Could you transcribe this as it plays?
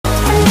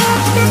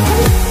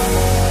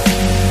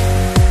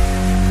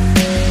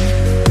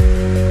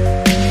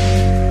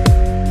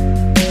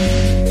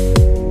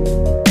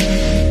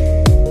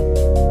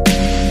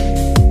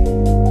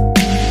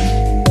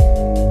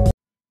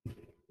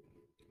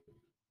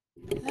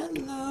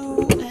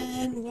Hello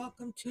and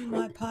welcome to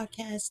my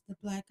podcast, The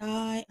Black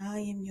Eye. I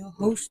am your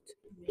host,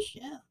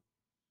 Michelle.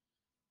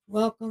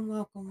 Welcome,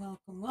 welcome,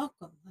 welcome,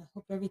 welcome. I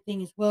hope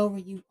everything is well where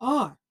you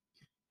are.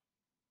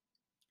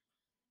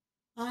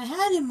 I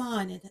had in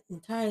mind an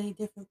entirely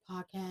different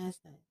podcast.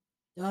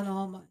 I've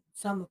done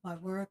some of my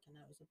work and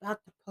I was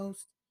about to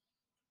post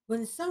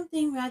when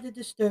something rather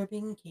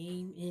disturbing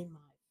came in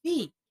my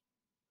feed.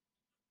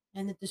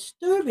 And the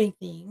disturbing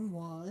thing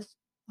was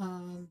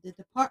the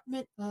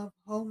Department of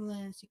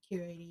Homeland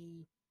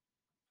Security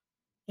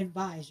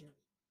advisory.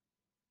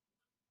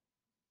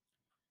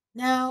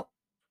 Now,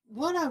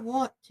 what I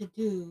want to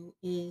do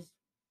is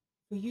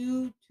for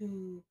you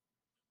to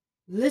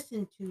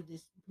listen to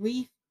this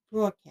brief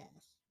broadcast,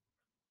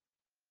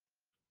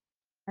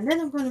 and then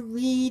I'm going to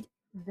read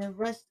the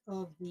rest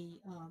of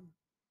the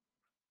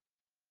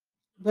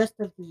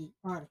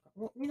article.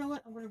 Well, you know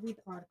what? I'm going to read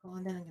the article,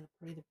 and then I'm going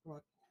to play the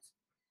broadcast.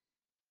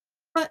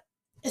 But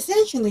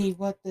essentially,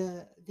 what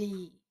the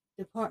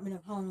Department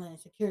of Homeland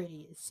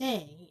Security is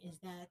saying is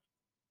that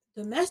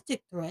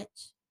domestic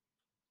threats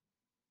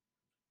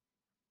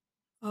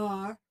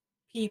are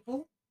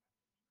people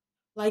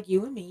like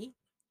you and me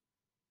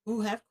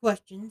who have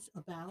questions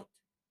about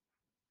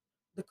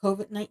the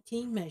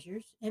COVID-19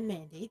 measures and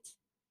mandates,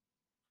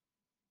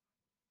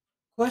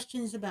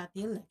 questions about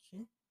the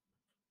election,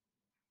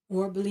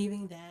 or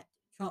believing that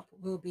Trump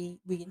will be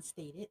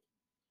reinstated,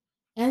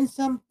 and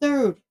some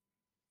third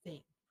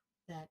thing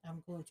that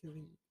I'm going to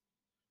read.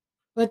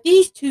 But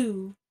these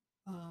two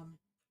um,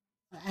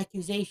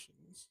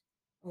 accusations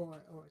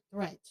or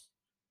threats,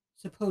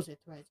 supposed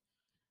threats,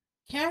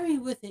 carry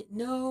with it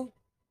no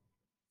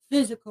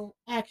physical,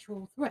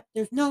 actual threat.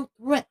 There's no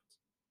threat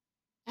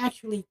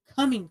actually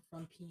coming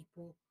from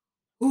people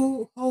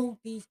who hold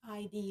these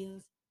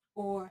ideas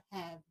or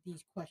have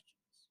these questions.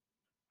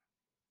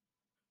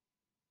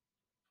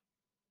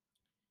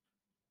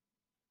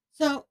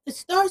 So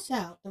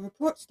the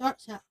report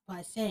starts out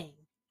by saying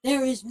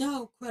there is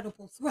no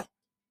credible threat.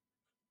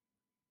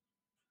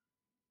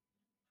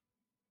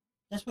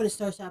 That's what it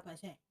starts out by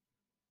saying.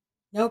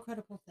 No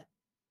credible threat.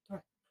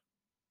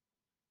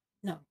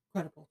 No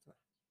credible threat.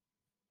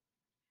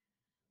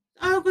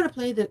 I'm going to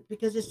play the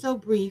because it's so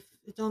brief.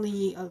 It's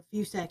only a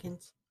few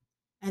seconds,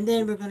 and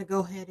then we're going to go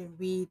ahead and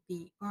read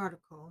the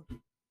article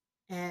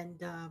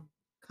and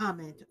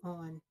comment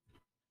on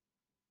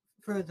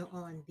further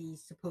on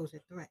these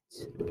supposed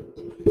threats.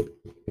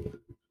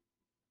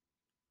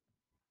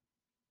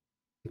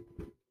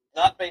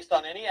 Not based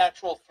on any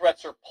actual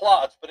threats or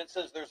plots, but it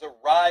says there's a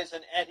rise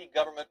in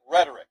anti-government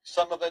rhetoric.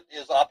 Some of it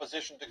is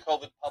opposition to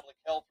COVID public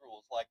health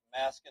rules like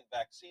mask and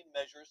vaccine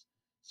measures.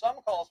 Some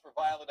calls for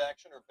violent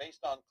action are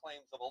based on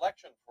claims of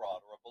election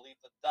fraud or a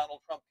belief that Donald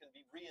Trump can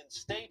be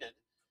reinstated.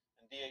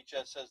 And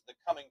DHS says the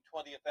coming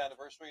 20th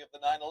anniversary of the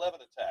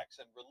 9/11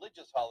 attacks and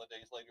religious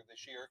holidays later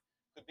this year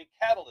could be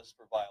catalysts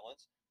for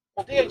violence.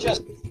 Well, DHS.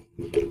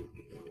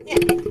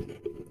 Yeah.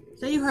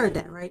 So you heard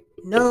that, right?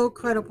 No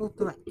credible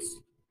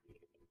threats.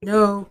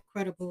 No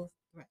credible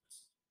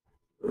threats.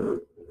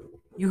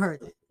 You heard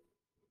that.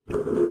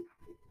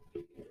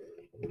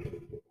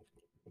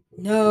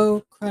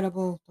 No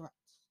credible threats.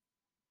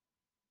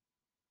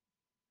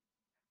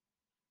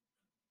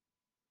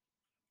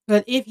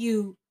 But if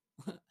you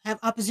have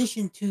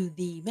opposition to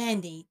the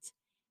mandates,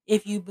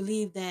 if you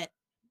believe that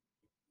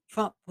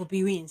Trump will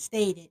be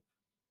reinstated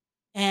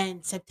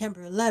and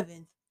September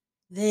 11th,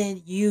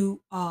 then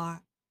you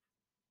are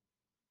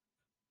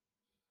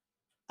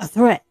a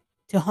threat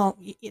to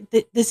home.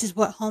 This is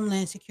what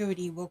Homeland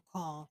Security will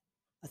call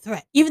a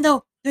threat, even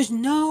though there's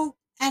no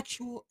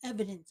actual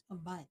evidence of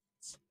violence.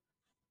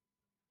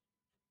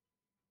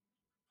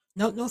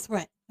 No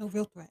threat, no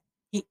real threat.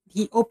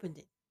 He opened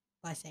it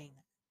by saying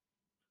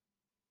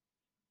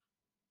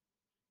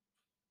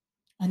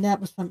that, and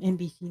that was from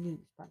NBC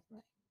News, by the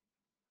way.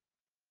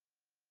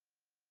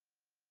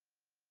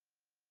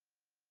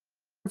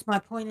 What's my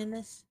point in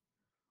this?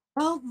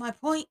 Well, my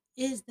point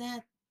is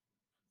that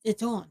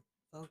it's on,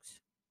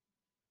 folks.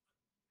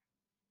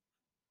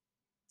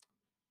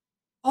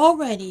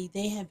 Already,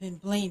 they have been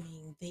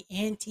blaming the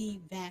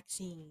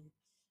anti-vaccine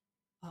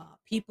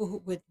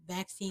people with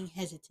vaccine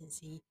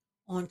hesitancy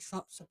on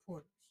Trump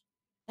supporters.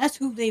 That's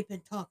who they've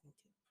been talking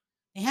to.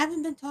 They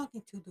haven't been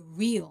talking to the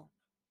real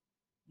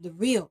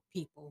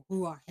people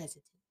who are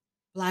hesitant.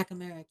 Black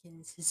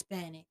Americans,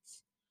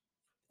 Hispanics,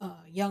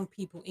 young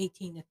people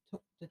 18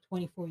 to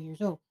 24 years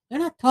old. They're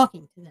not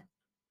talking to them.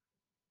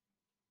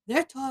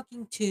 They're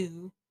talking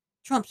to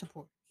Trump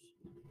supporters.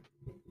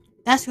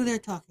 That's who they're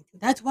talking to.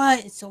 That's why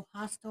it's so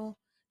hostile.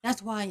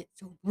 That's why it's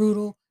so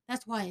brutal.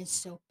 That's why it's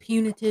so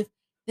punitive.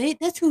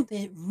 That's who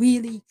they're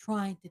really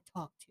trying to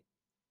talk to.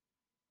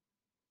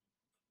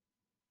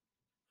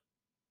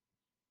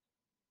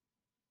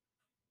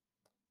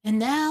 And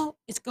now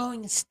it's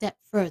going a step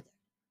further.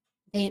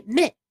 They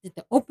admit that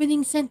the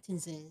opening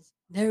sentence is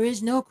there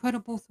is no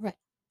credible threat.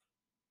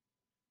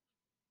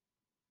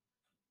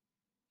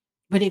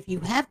 But if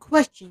you have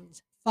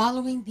questions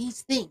following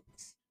these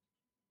things,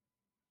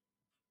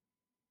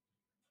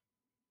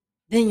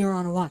 then you're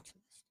on a watch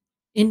list.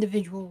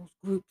 individuals,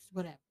 groups,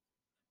 whatever.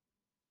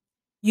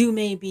 You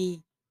may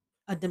be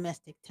a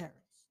domestic terrorist.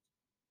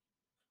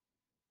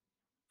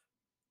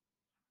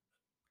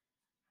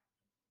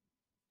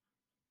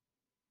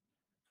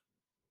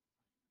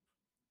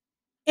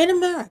 In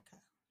America,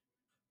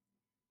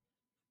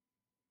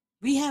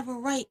 we have a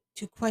right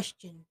to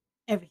question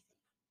everything.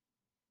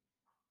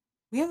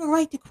 We have a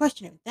right to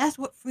question it. That's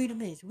what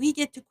freedom is. We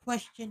get to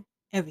question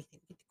everything.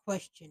 We get to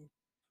question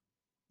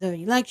the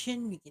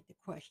election. We get to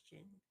question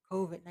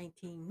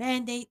COVID-19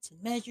 mandates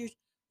and measures,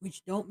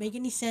 which don't make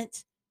any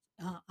sense,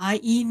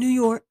 i.e., New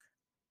York.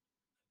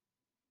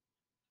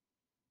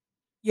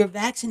 You're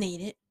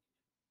vaccinated.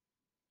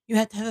 You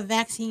have to have a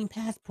vaccine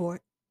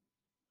passport,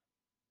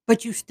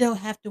 but you still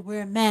have to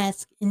wear a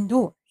mask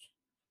indoors.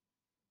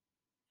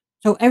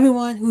 So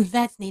everyone who's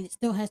vaccinated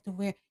still has to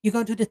wear. You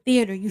go to the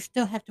theater, you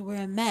still have to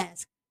wear a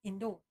mask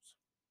indoors,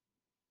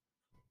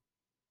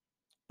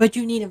 but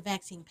you need a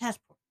vaccine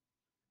passport.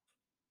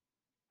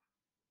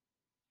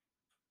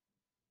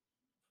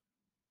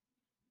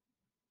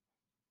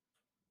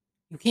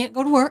 You can't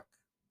go to work.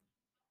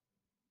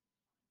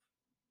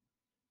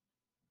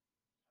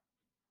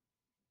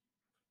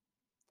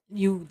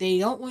 They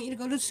don't want you to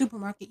go to the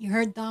supermarket. You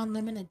heard Don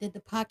Lemon. I did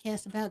the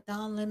podcast about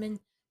Don Lemon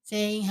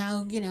saying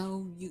how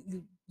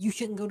you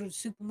shouldn't go to the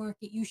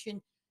supermarket. You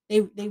shouldn't.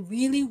 They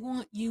really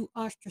want you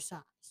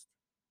ostracized,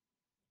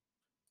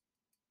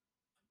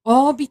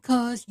 all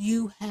because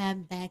you have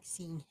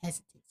vaccine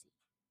hesitancy.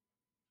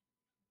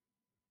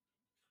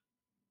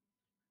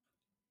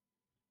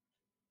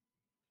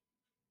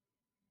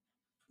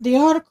 The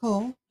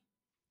article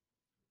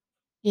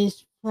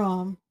is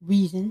from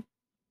Reason.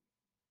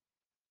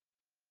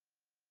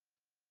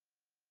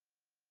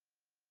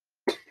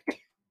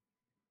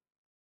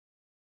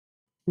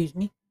 Excuse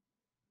me.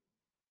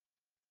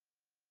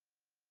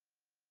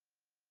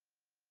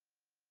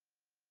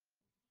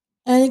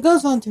 And it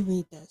goes on to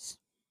read this.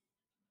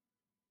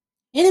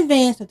 In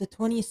advance of the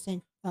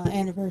 20th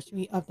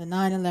anniversary of the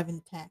 9/11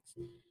 attacks,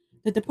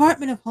 the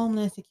Department of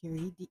Homeland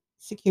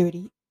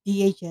Security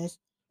 (DHS)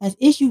 has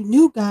issued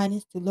new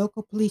guidance to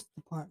local police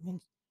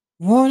departments,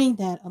 warning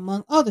that,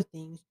 among other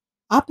things,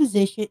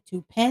 opposition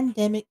to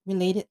pandemic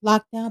related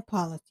lockdown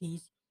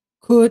policies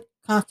could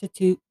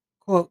constitute,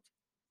 quote,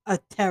 a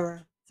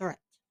terror threat.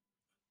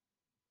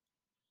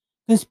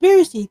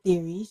 Conspiracy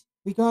theories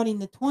regarding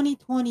the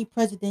 2020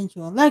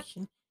 presidential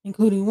election,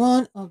 including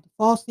one of the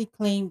falsely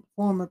claimed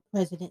former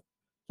President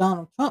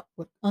Donald Trump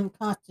would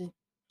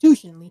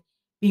unconstitutionally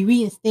be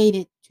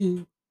reinstated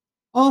to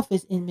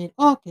office in mid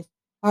August,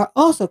 are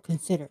also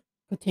considered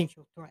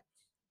potential threats.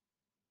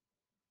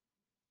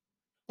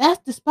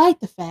 That's despite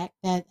the fact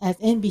that, as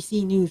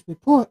NBC News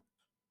report,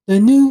 the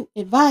new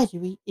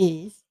advisory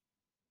is,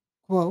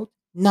 quote,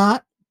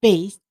 not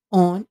based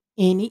on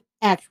any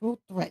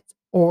actual threats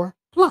or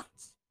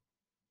plots.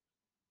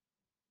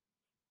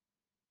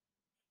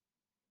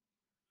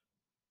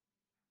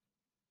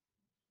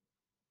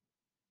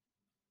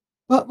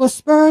 But was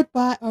spurred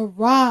by a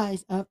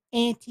rise of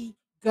anti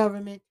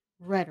government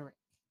rhetoric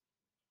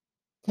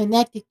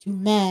connected to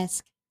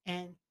mask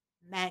and,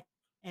 mac-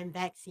 and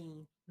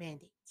vaccine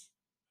mandates.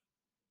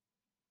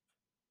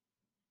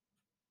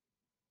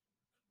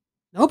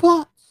 No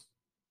plots,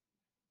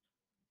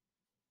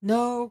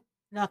 no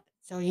nothing.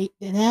 So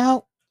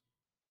now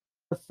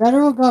the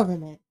federal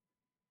government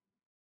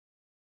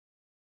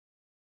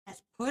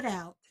has put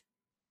out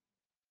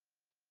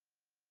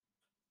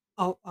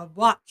a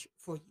watch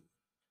for you.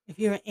 If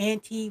you're an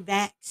anti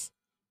vax,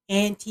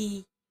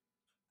 anti,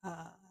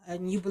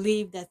 and you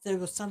believe that there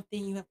was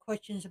something, you have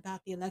questions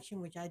about the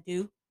election, which I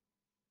do,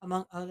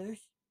 among others,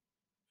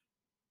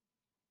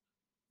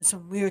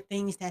 some weird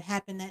things that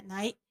happened that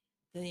night.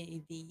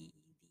 The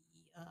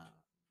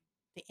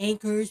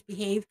anchors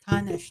behaved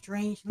kind of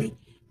strangely.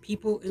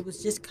 People, it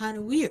was just kind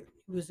of weird.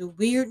 It was a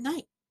weird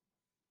night.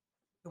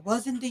 It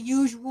wasn't the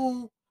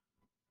usual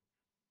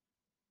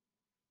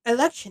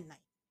election night.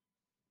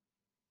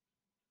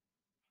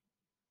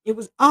 It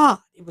was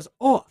odd. It was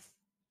off.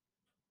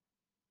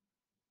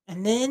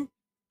 And then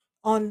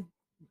on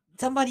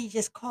somebody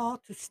just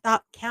called to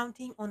stop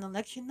counting on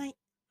election night.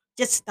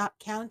 Just stop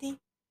counting.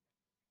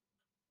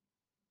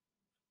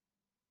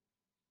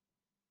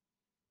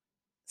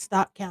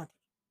 Stop counting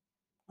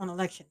on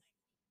election night.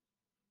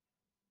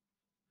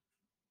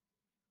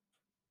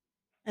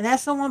 And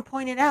as someone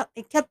pointed out,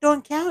 they kept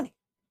on counting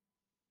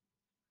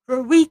for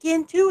a week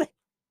into it.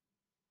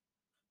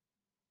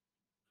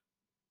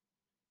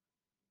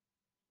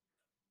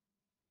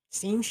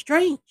 Seemed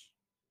strange.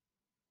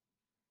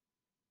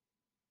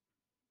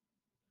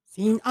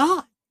 Seemed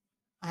odd.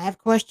 I have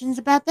questions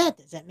about that.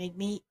 Does that make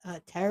me a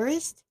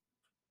terrorist?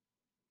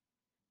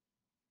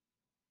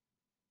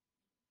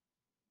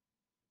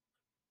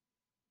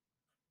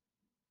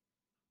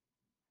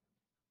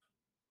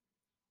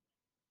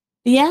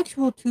 The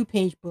actual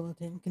two-page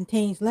bulletin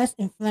contains less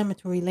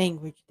inflammatory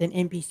language than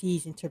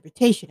NBC's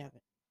interpretation of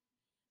it.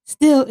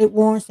 Still, it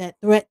warns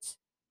that threats,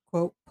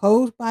 quote,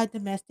 posed by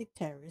domestic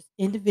terrorists,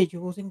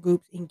 individuals, and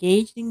groups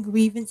engaged in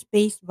grievance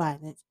based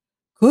violence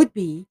could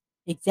be,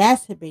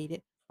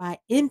 exacerbated by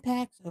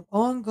impacts of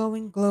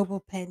ongoing global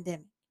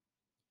pandemic,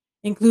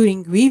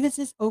 including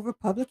grievances over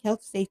public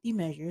health safety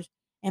measures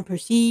and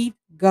perceived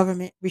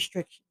government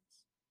restrictions.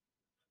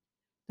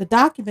 The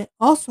document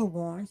also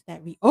warns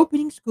that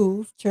reopening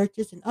schools,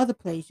 churches, and other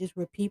places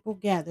where people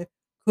gather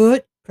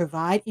could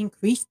provide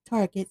increased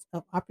targets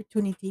of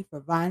opportunity for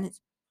violence,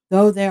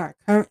 though there are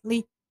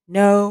currently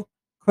no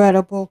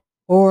credible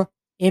or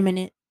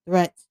imminent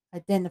threats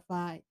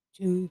identified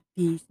to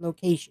these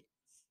locations.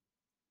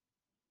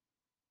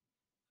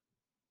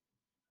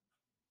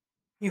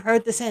 You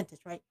heard the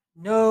sentence, right?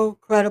 No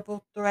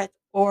credible threats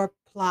or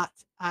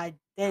plots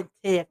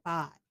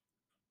identified.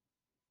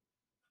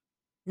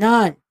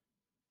 None.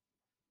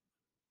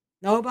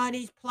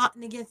 Nobody's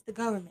plotting against the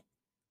government.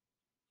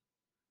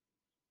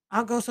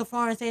 I'll go so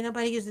far and say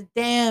nobody gives a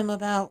damn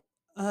about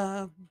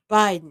uh,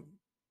 Biden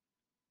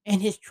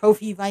and his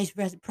trophy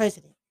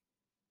president.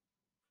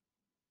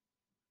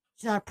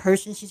 She's not a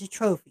person, she's a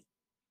trophy.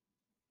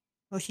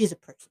 Well, she's a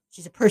person.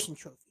 She's a person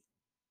trophy.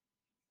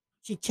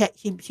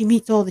 She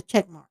meets all the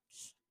check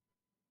marks.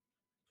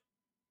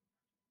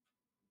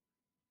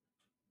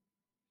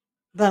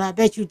 But I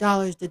bet you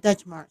dollars the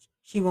Dutch marks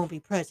she won't be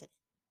president.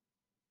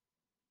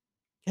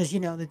 Because,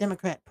 the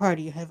Democrat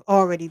Party have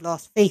already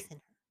lost faith in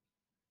her.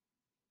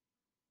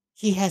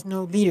 She has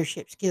no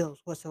leadership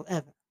skills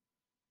whatsoever.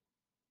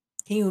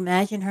 Can you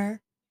imagine her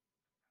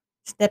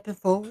stepping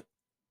forward,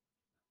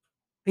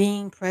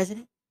 being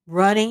president,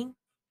 running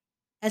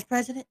as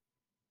president?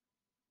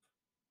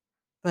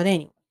 But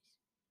anyway,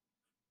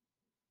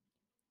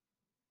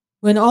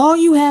 when all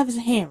you have is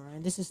a hammer,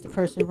 and this is the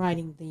person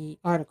writing the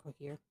article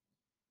here,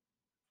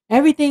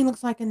 everything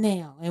looks like a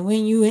nail. And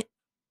when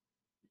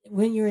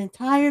your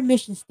entire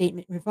mission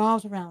statement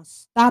revolves around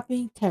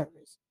stopping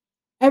terrorists,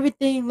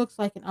 everything looks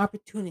like an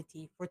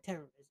opportunity for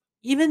terrorism.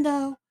 Even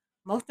though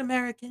most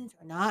Americans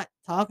are not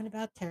talking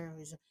about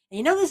terrorism.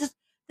 And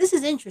this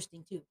is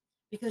interesting too,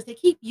 because they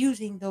keep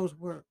using those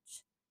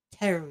words: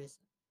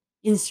 terrorism,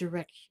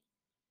 insurrection,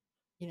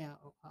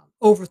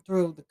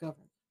 overthrow the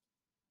government.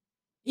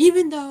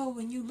 Even though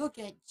when you look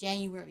at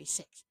January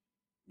 6th,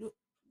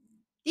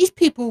 these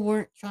people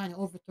weren't trying to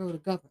overthrow the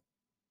government.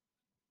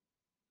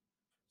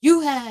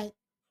 You had,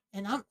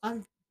 and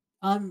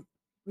I'm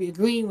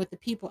agreeing with the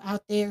people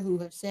out there who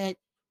have said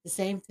the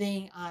same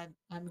thing. I'm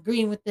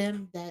agreeing with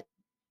them that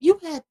you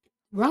had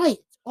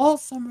riots all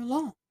summer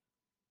long,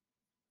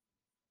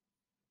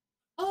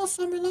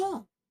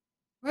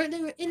 where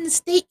they were in the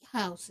state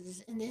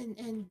houses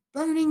and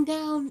burning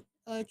down,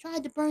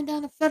 tried to burn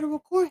down a federal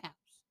courthouse.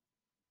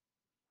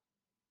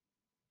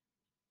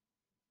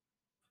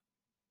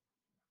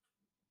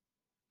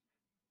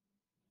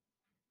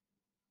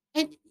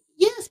 And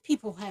yes,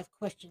 people have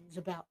questions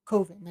about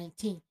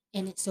COVID-19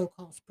 and its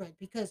so-called spread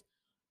because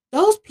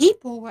those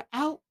people were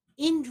out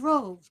in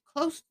droves,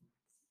 close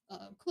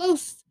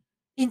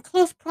in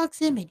close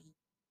proximity,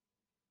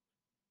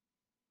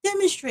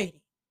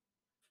 demonstrating.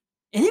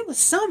 And it was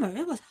summer.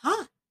 It was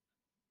hot.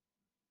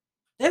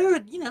 They were,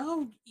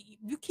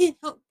 you can't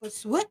help but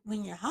sweat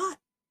when you're hot.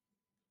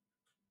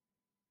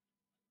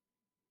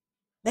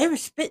 They were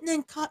spitting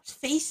in cops'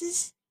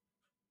 faces.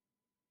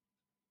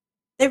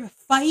 They were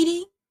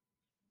fighting.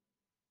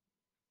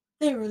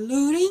 They were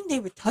looting. They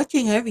were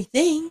touching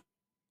everything.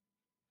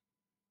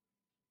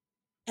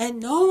 And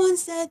no one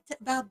said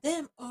about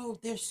them, oh,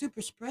 they're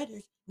super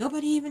spreaders.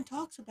 Nobody even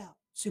talks about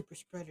super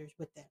spreaders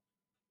with them.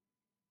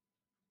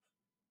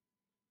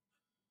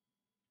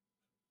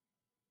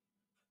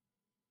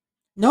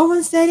 No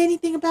one said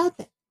anything about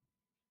that.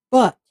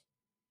 But,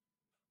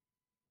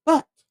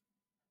 but,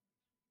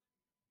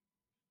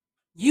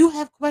 you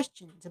have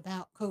questions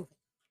about COVID.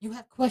 You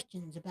have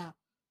questions about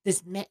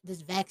this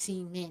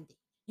vaccine mandate.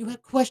 You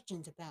have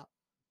questions about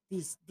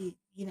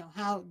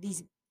how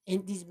these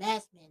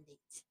mask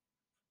mandates.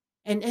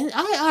 And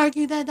I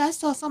argue that I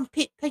saw some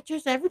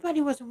pictures.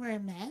 Everybody wasn't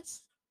wearing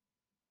masks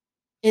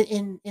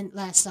in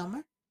last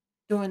summer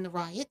during the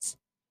riots,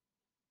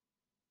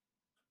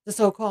 the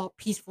so-called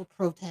peaceful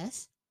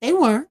protests. They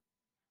weren't.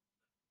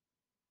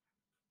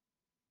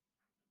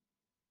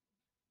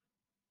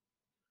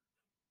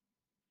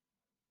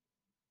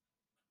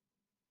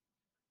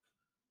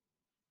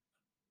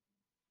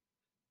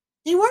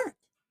 They weren't.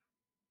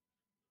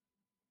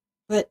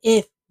 But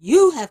if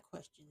you have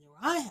questions or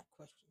I have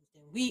questions,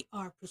 then we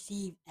are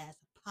perceived as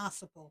a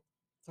possible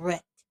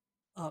threat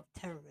of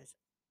terrorism.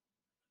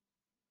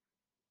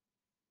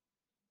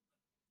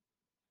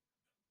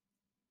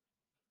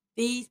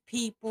 These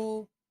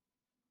people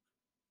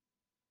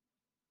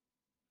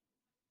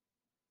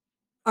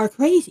are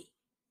crazy.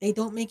 They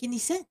don't make any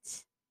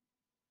sense.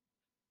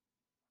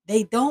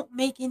 They don't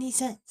make any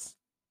sense.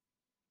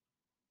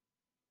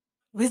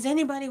 Because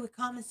anybody with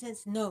common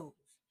sense knows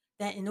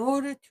that in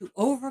order to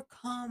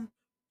overcome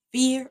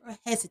fear or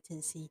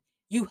hesitancy,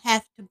 you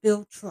have to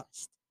build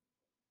trust.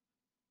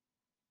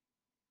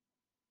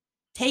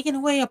 Taking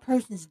away a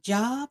person's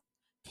job,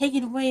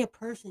 taking away a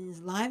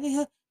person's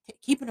livelihood,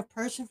 keeping a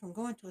person from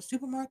going to a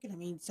supermarket. I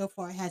mean, so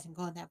far it hasn't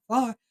gone that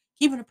far.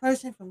 keeping a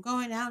person from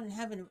going out and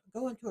having to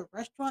go into a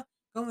restaurant,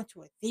 going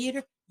to a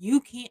theater. You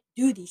can't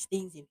do these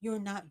things if you're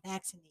not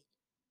vaccinated.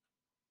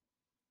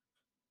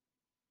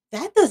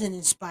 That doesn't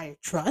inspire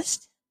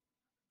trust.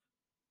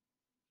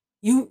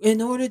 You,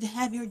 in order to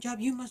have your job,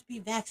 you must be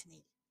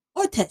vaccinated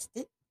or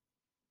tested.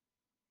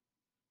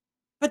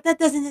 But that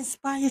doesn't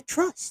inspire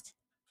trust.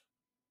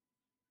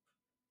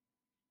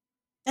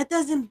 That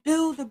doesn't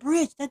build a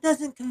bridge. That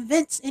doesn't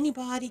convince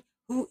anybody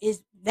who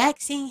is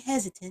vaccine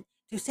hesitant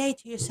to say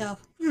to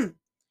yourself,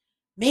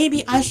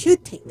 maybe I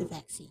should take the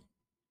vaccine.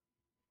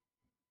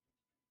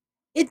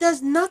 It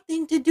does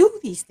nothing to do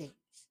these things.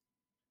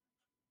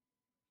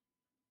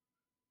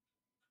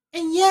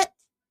 And yet,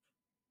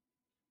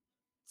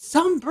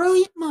 some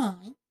brilliant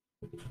mind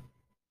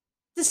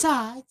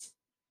decides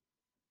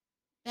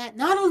that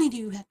not only do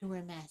you have to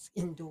wear a mask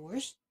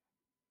indoors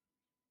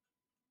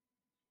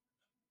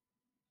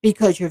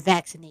because you're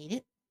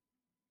vaccinated,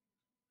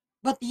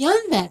 but the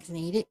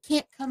unvaccinated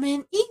can't come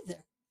in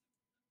either,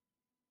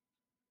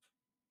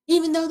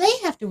 even though they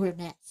have to wear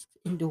masks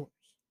indoors.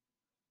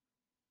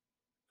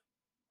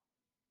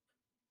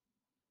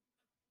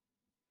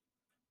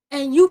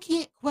 And you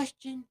can't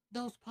question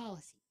those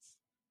policies.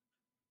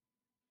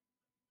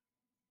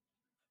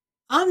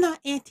 I'm not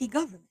anti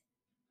government,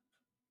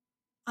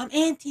 I'm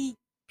anti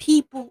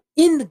people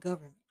in the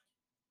government.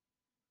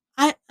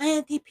 I'm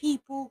anti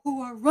people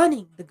who are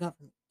running the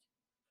government.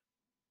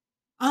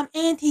 I'm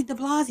anti de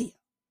Blasio.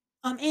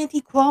 I'm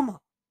anti Cuomo.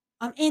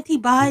 I'm anti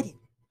Biden.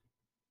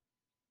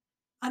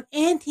 I'm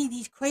anti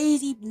these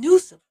crazy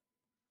Newsom.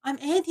 I'm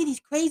anti these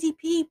crazy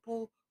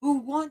people who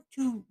want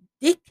to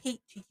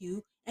dictate to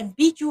you and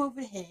beat you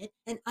over the head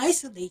and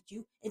isolate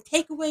you and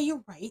take away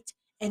your rights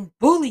and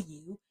bully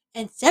you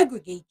and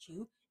segregate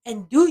you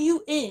and do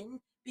you in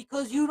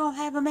because you don't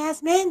have a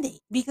mask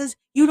mandate because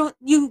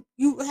you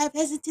have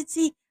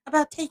hesitancy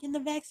about taking the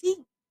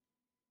vaccine.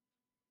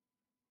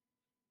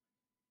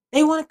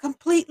 They want to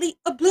completely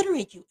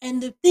obliterate you.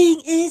 And the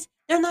thing is,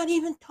 they're not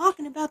even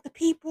talking about the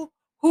people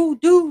who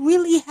do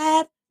really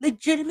have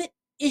legitimate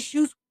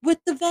issues with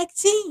the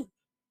vaccine.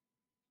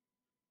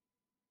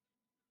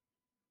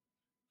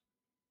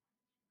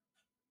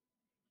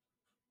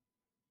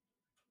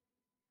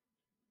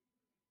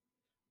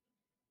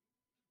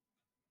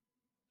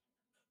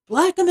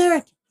 Black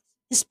Americans,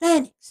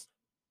 Hispanics,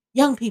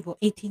 young people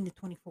 18 to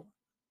 24.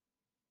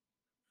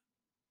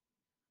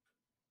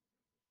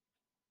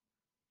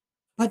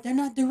 But they're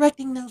not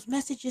directing those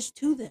messages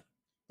to them.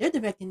 They're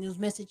directing those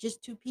messages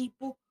to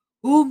people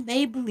whom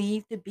they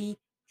believe to be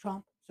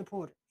Trump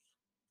supporters.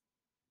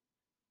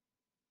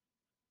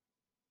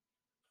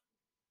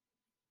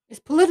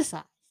 It's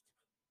politicized.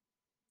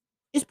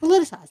 It's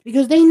politicized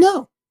because they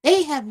know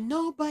they have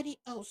nobody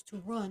else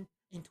to run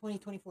in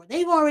 2024.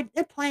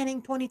 They're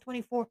planning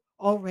 2024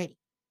 already.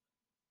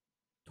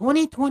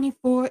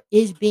 2024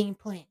 is being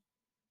planned.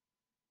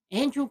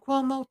 Andrew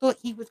Cuomo thought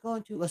he was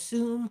going to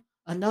assume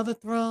another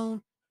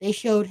throne. They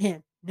showed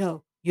him,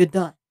 no, you're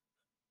done.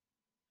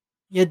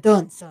 You're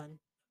done, son.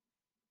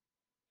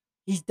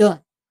 He's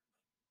done.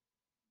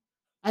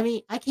 I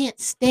mean, I can't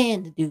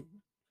stand the dude.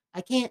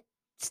 I can't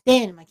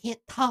stand him. I can't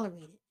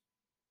tolerate it.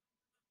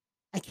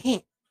 I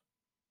can't.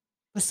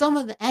 But some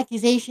of the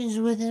accusations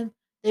with him,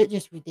 they're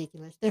just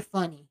ridiculous. They're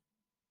funny.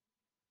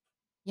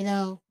 You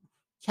know,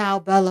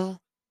 Child Bella,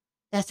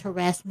 that's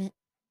harassment.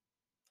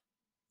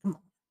 Come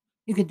on.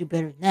 You can do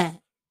better than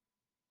that.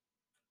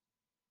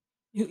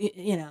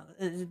 You know,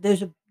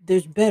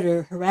 there's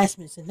better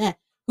harassments than that.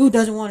 Who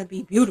doesn't want to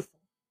be beautiful?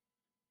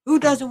 Who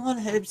doesn't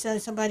want to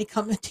have somebody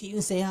come up to you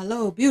and say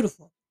hello,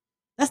 beautiful?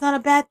 That's not a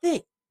bad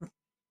thing.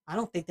 I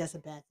don't think that's a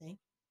bad thing.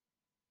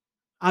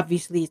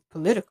 Obviously, it's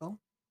political.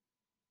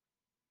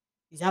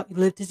 He's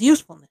outlived his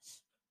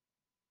usefulness.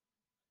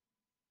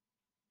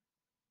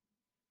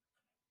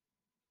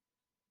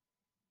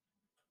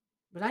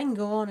 But I can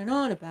go on and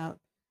on about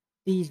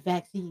these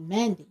vaccine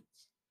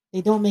mandates.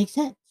 They don't make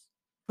sense.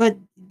 But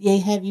they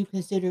have you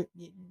considered,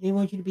 they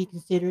want you to be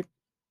considered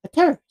a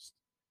terrorist.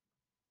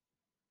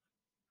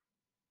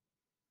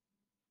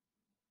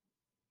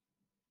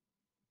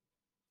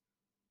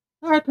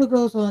 The article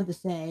goes on to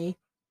say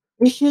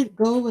it should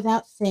go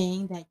without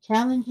saying that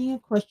challenging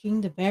and questioning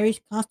the various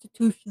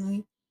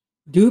constitutionally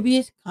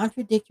dubious,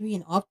 contradictory,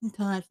 and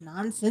oftentimes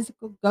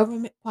nonsensical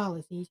government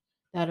policies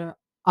that are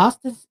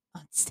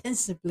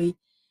ostensibly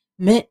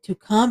meant to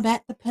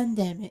combat the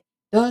pandemic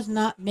does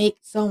not make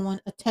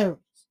someone a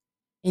terrorist.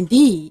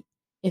 Indeed,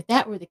 if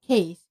that were the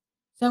case,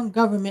 some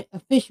government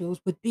officials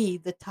would be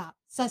the top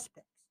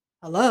suspects.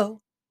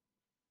 Hello?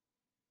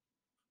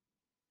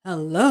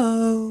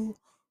 Hello?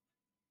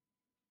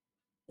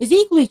 It's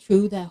equally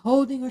true that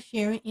holding or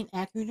sharing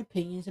inaccurate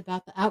opinions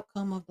about the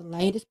outcome of the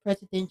latest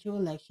presidential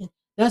election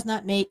does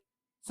not make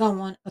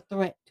someone a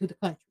threat to the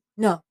country.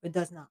 No, it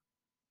does not.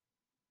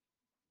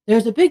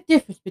 There's a big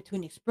difference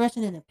between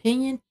expressing an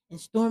opinion and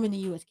storming the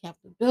U.S.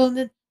 Capitol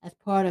building as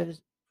part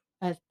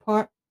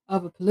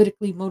of a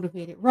politically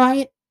motivated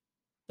riot.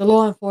 The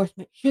law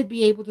enforcement should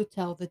be able to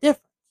tell the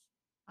difference.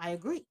 I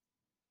agree.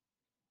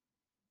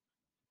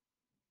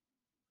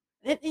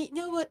 And you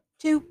know what?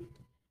 Too,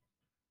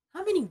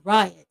 how many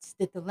riots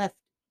did the left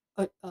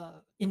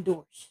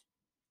endorse?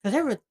 Because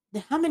there were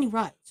how many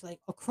riots like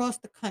across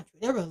the country?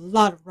 There were a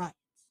lot of riots.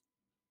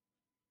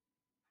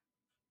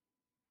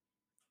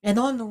 And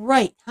on the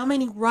right, how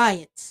many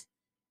riots?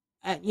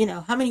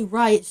 How many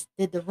riots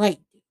did the right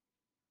do?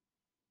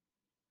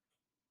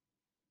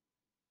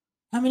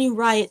 How many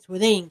riots were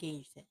they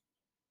engaged in?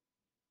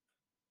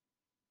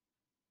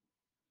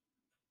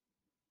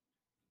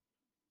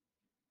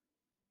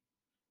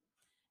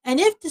 And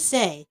if to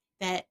say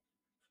that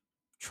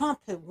Trump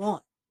had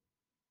won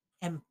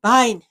and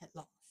Biden had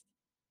lost,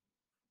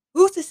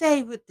 who's to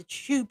say with the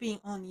shoe being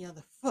on the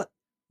other foot,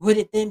 would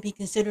it then be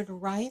considered a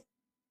riot?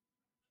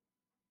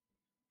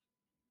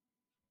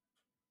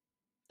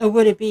 Or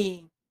would it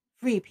be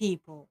free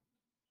people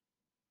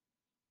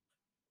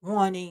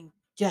wanting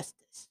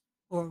justice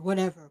or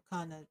whatever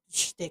kind of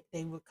shtick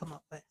they would come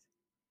up with?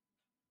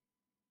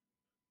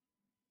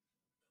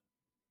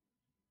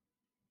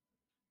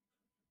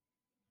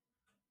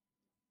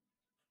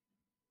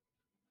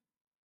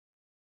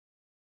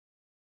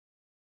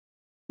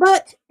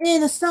 But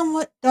in a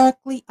somewhat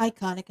darkly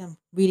iconic, I'm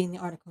reading the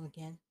article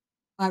again,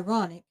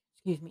 ironic,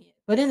 excuse me,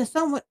 but in a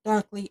somewhat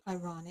darkly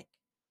ironic,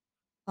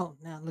 oh,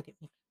 now look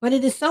at me. But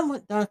it is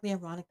somewhat darkly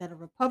ironic that a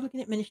Republican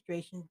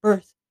administration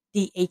birthed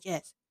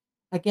DHS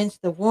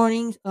against the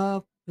warnings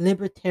of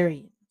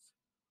libertarians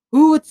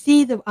who would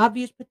see the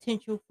obvious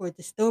potential for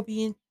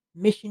dystopian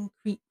mission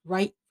creep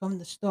right from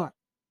the start,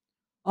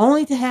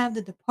 only to have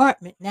the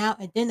department now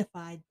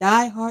identify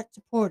die-hard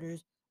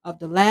supporters of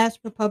the last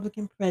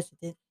Republican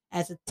president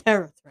as a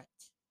terror threat.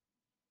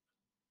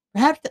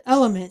 Perhaps the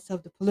elements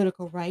of the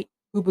political right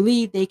who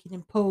believe they can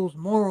impose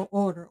moral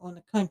order on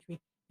the country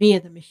via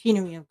the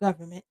machinery of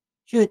government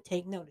should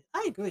take notice.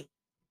 I agree.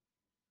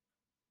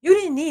 You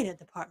didn't need a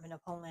Department of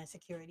Homeland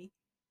Security.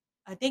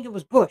 I think it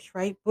was Bush,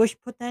 right? Bush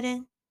put that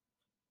in.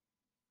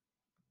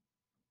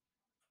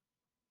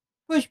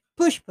 Bush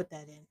put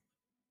that in.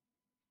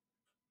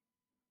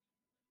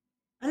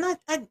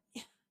 And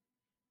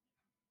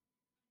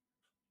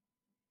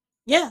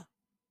yeah,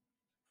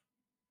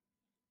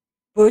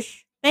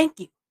 Bush, thank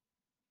you.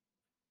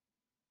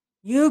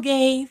 You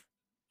gave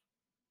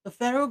the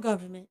federal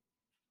government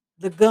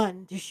the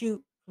gun to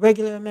shoot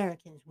regular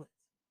Americans with.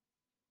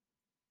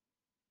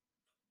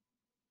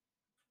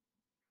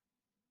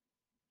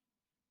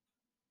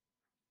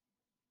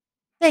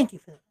 Thank you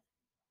for that.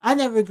 I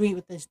never agreed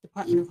with this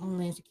Department of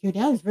Homeland Security.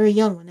 I was very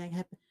young when that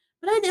happened,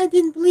 but I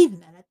didn't believe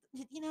in that.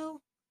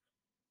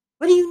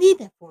 What do you need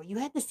that for? You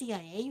had the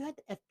CIA, you had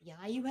the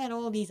FBI, you had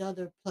all these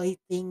other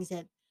things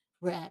that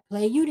were at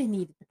play. You didn't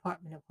need the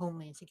Department of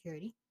Homeland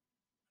Security.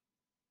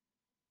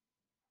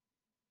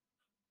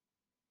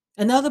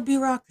 Another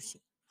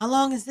bureaucracy. How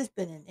long has this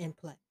been in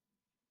play?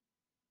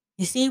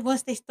 You see,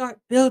 once they start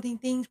building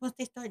things, once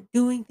they start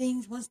doing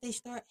things, once they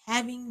start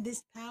having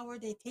this power,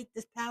 they take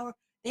this power,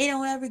 they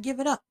don't ever give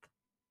it up.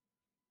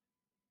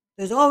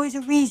 There's always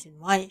a reason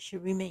why it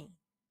should remain.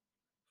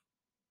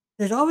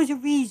 There's always a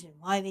reason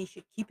why they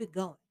should keep it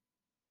going.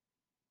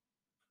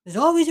 There's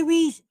always a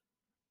reason.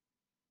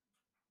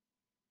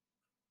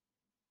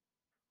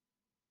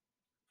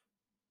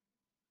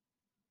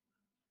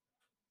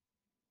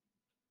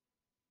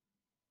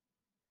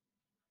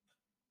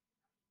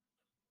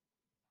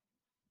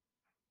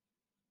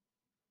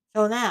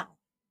 So now,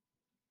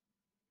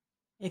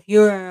 if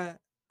you're a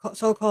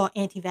so-called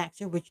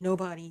anti-vaxxer, which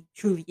nobody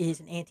truly is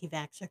an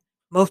anti-vaxxer,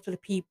 most of the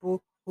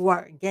people who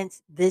are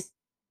against this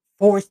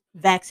forced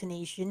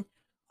vaccination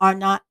are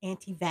not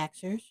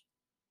anti-vaxxers.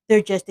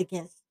 They're just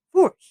against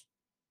force.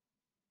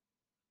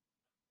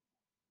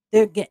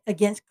 They're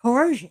against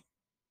coercion.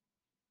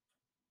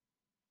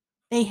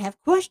 They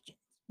have questions,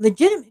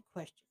 legitimate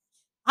questions.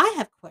 I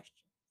have questions.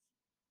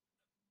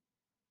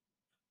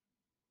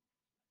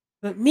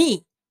 But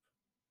me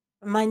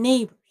and my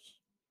neighbors,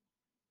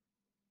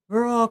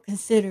 we're all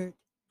considered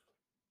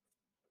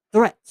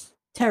threats,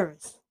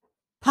 terrorists,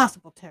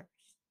 possible terrorists,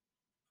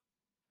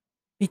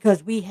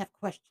 because we have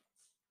questions.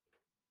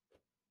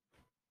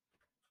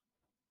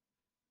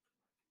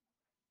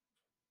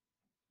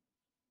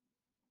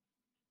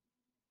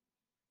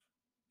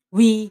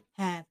 We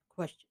have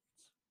questions.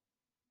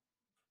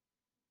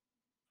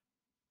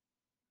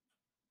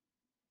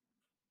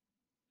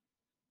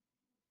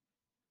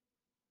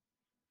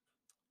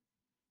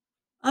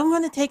 I'm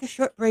going to take a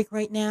short break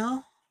right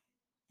now,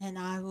 and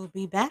I will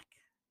be back.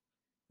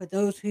 For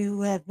those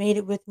who have made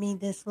it with me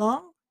this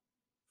long,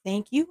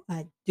 thank you.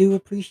 I do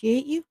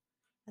appreciate you,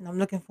 and I'm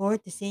looking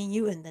forward to seeing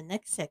you in the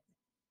next segment.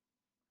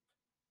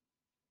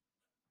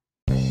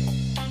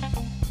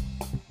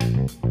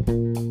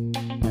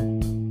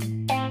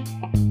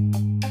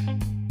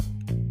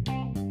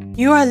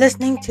 You are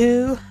listening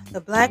to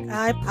the Black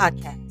Eye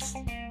Podcast.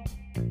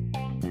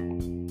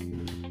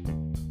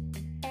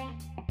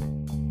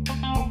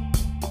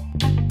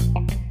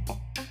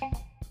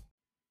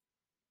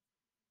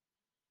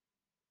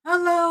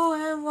 Hello,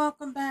 and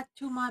welcome back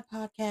to my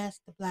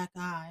podcast, The Black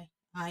Eye.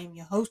 I am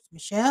your host,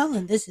 Michelle,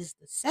 and this is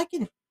the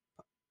second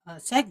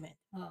segment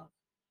of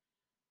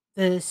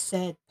the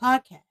said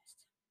podcast.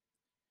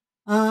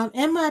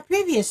 In my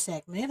previous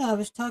segment, I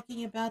was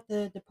talking about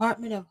the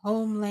Department of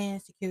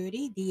Homeland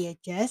Security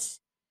 (DHS)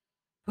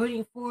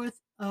 putting forth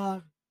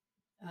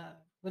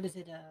what is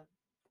it, a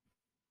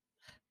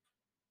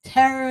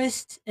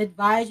terrorist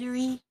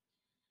advisory,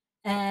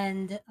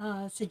 and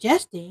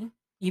suggesting,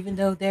 even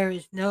though there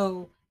is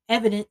no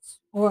evidence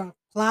or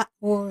plot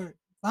or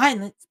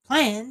violence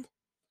planned,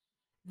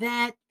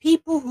 that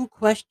people who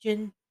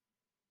question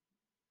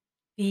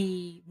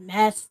the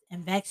mask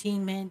and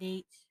vaccine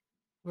mandates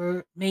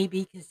were may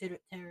be considered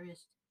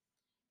terrorists.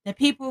 The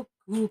people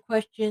who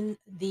question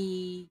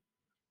the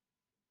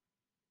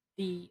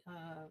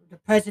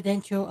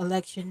presidential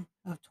election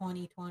of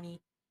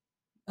 2020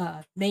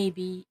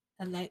 maybe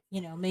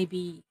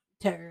maybe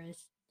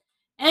terrorists,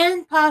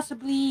 and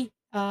possibly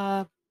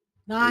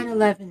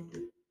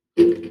 9/11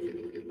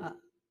 uh,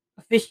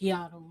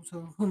 aficionados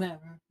or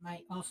whomever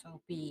might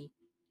also be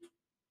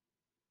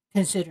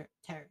considered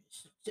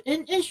terrorists.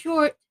 In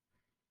short,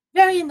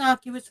 very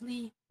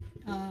innocuously,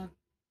 uh,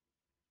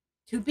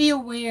 to be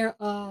aware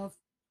of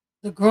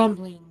the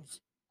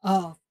grumblings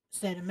of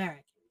said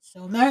Americans.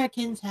 So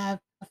Americans have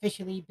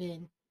officially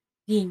been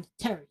deemed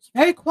terrorists,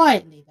 very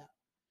quietly though.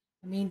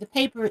 I mean, the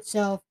paper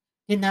itself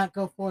did not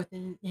go forth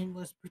and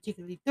was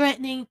particularly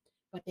threatening,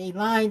 but they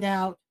lined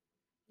out.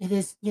 It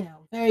is,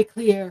 very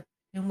clear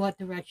in what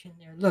direction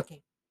they're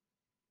looking.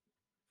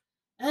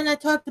 And I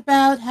talked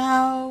about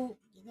how,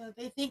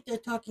 they think they're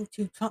talking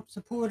to Trump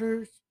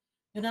supporters.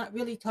 They're not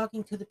really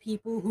talking to the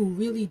people who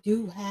really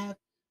do have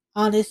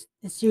honest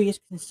and serious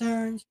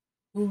concerns,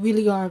 who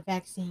really are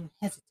vaccine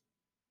hesitant.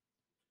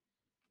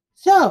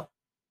 So,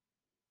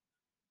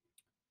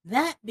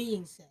 that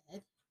being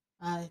said,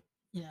 I,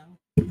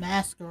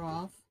 masks are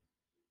off,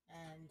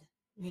 and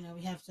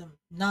we have some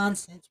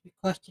nonsense. We're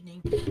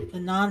questioning the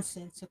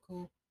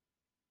nonsensical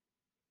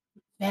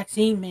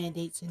vaccine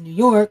mandates in New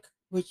York,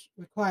 which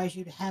requires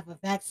you to have a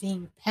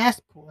vaccine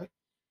passport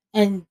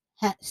and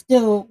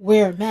still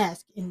wear a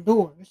mask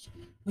indoors,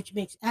 which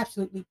makes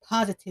absolutely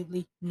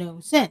positively no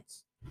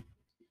sense.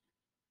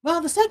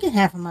 Well, the second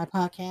half of my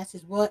podcast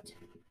is what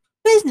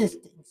business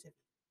thinks.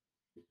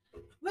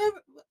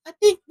 I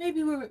think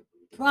maybe we're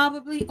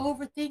probably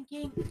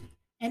overthinking.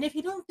 And if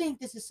you don't think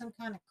this is some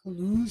kind of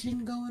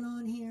collusion going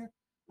on here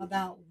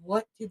about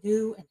what to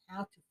do and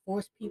how to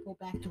force people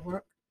back to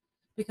work,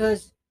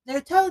 because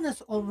they're telling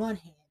us on one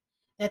hand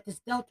that this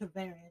Delta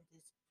variant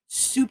is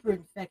super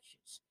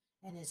infectious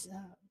and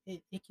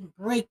it can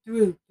break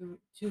through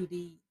to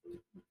the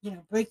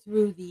break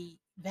through the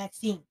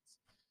vaccines,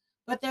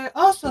 but they're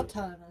also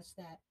telling us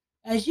that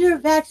as you're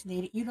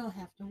vaccinated, you don't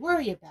have to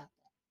worry about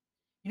that.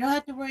 You don't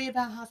have to worry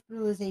about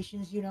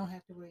hospitalizations. You don't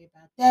have to worry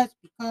about deaths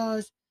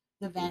because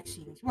the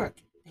vaccines work.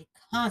 They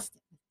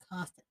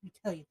constantly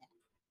tell you that.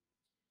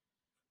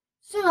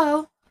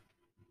 So,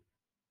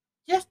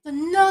 just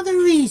another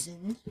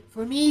reason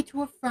for me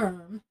to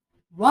affirm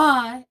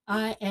why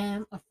I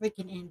am a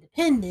freaking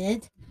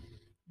independent.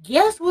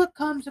 Guess what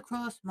comes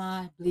across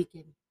my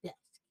bleaking desk?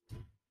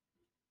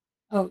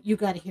 Oh, you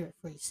got to hear it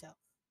for yourself.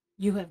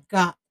 You have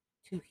got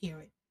to hear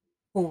it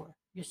for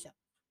yourself.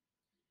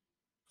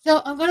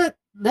 So, I'm going to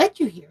let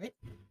you hear it.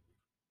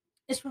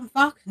 It's from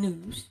Fox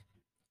News.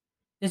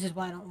 This is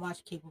why I don't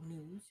watch cable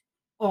news.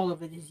 All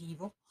of it is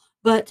evil.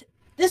 But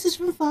this is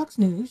from Fox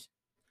News.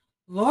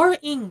 Laura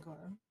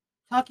Ingraham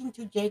talking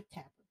to Jake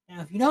Tapper.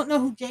 Now, if you don't know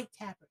who Jake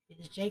Tapper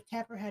is, Jake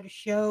Tapper had a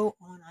show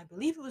on, I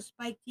believe it was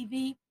Spike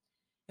TV.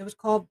 It was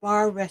called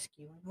Bar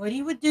Rescue. And what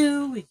he would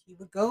do is he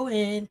would go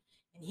in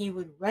and he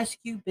would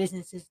rescue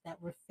businesses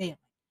that were failing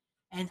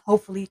and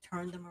hopefully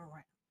turn them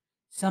around.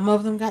 Some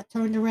of them got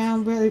turned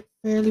around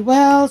fairly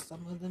well,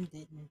 some of them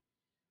didn't.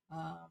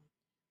 Um,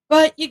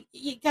 but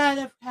you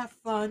gotta have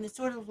fun. It's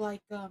sort of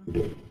like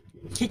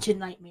Kitchen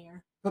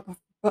Nightmare, but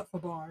for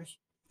bars.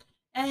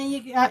 And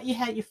you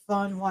had your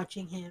fun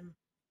watching him,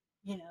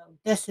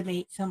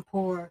 decimate some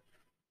poor,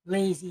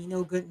 lazy,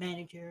 no good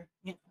manager.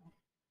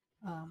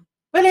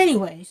 But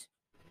anyways,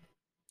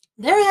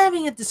 they're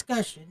having a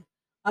discussion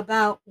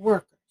about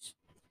workers,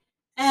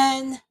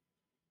 and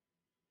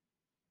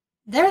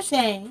they're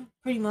saying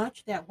pretty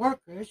much that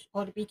workers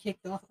ought to be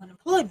kicked off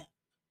unemployment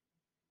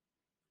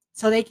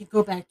so they can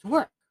go back to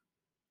work.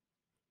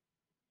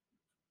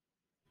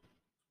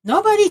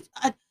 Nobody,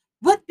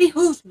 what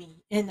behooves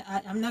me, and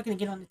I'm not going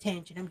to get on the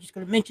tangent, I'm just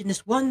going to mention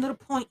this one little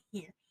point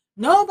here.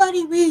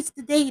 Nobody reads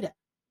the data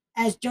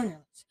as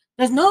journalists.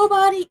 Does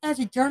nobody as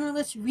a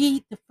journalist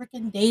read the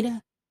freaking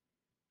data?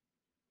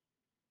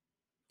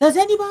 Does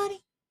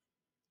anybody?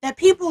 That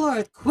people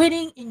are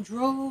quitting in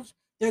droves,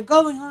 they're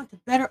going on to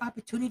better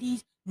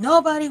opportunities.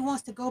 Nobody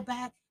wants to go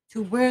back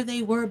to where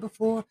they were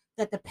before.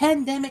 That the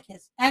pandemic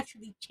has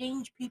actually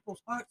changed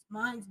people's hearts,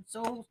 minds, and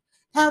souls.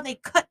 How they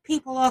cut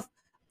people off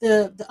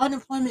the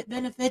unemployment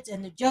benefits,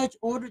 and the judge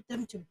ordered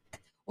the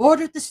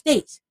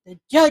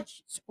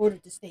judge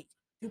ordered the states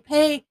to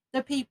pay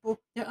the people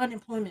their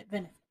unemployment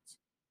benefits.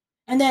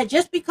 And that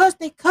just because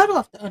they cut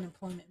off the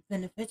unemployment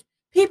benefits,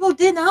 people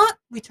did not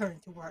return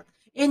to work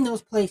in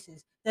those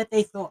places that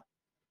they thought.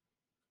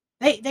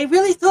 They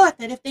really thought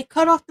that if they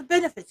cut off the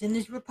benefits in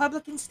these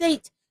Republican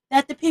states,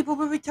 that the people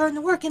would return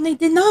to work, and they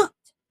did not.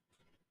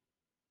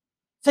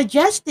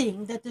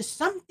 Suggesting that there's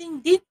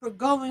something deeper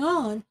going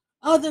on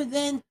other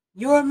than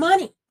your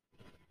money,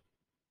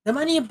 the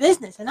money of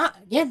business. And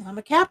I'm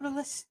a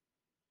capitalist.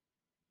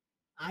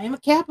 I am a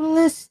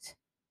capitalist.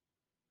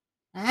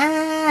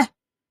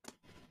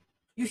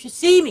 You should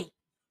see me.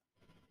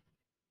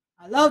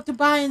 I love to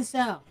buy and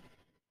sell.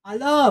 I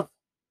love.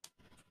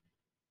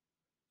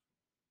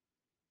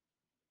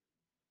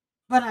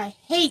 But I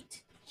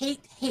hate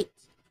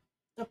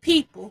the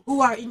people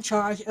who are in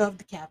charge of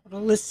the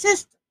capitalist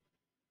system.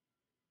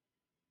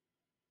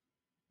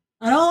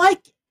 I don't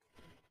like it.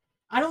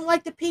 I don't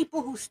like the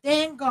people who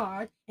stand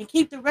guard and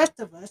keep the rest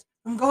of us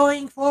from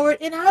going forward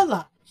in our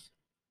lives.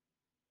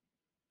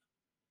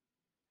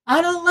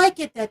 I don't like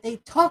it that they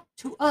talk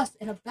to us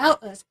and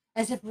about us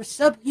as if we're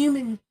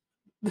subhuman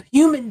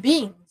human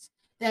beings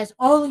that's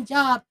only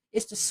job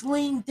is to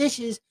swing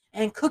dishes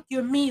and cook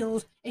your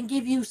meals and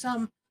give you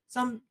some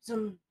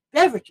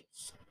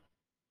beverages.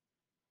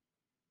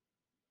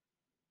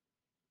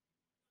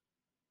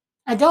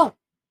 I don't.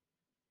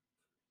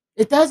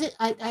 It doesn't.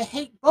 I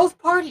hate both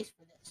parties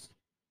for this.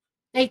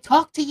 They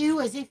talk to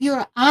you as if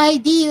you're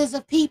ideas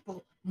of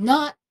people,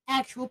 not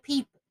actual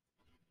people.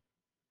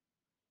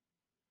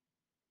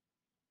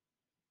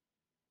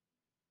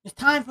 It's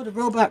time for the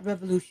robot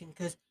revolution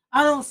because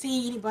I don't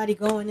see anybody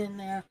going in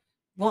there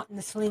wanting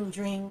to sling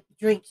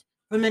drinks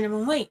for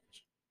minimum wage.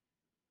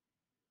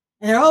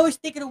 And they're always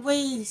thinking of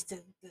ways to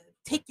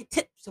take your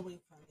tips away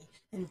from you,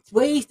 and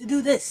ways to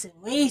do this and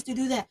ways to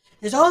do that.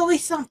 There's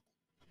always something.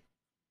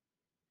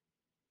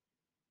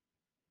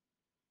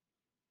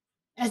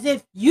 As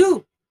if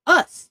you,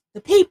 us,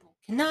 the people,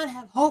 cannot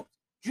have hopes,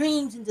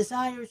 dreams, and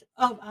desires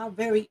of our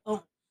very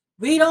own.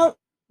 We don't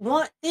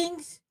want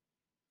things.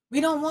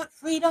 We don't want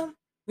freedom.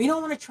 We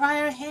don't want to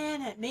try our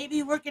hand at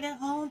maybe working at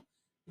home.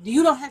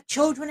 You don't have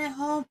children at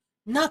home.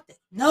 Nothing.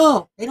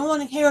 No, they don't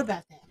want to hear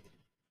about that.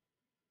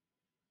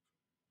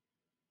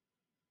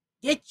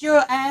 Get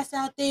your ass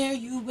out there,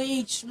 you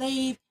wage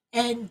slave,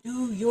 and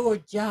do your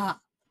job.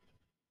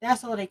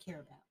 That's all they care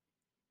about.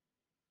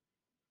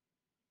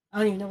 I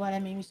don't even know why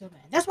that made me so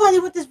mad. That's why they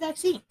want this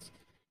vaccines.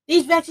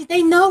 These vaccines,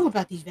 they know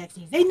about these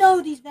vaccines. They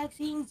know these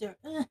vaccines are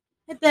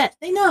at best.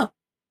 They know.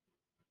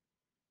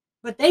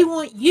 But they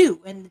want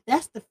you, and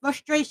that's the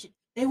frustration.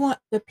 They want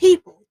the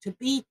people to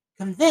be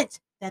convinced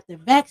that the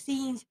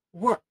vaccines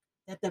work,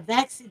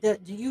 that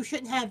you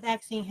shouldn't have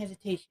vaccine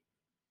hesitation.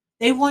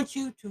 They want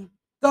you to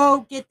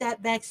go get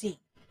that vaccine.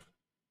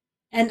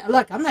 And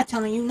look, I'm not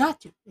telling you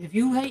not to. If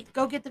you hate,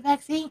 go get the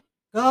vaccine.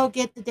 Go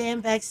get the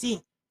damn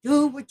vaccine.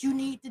 Do what you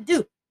need to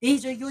do.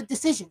 These are your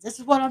decisions. This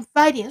is what I'm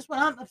fighting. This is what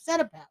I'm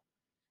upset about.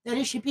 That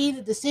it should be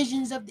the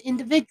decisions of the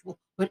individual.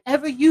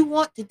 Whatever you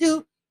want to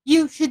do,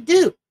 you should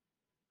do.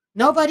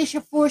 Nobody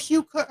should force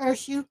you,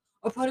 coerce you,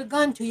 or put a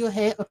gun to your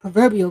head, a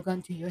proverbial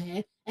gun to your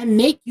head, and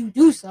make you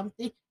do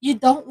something you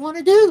don't want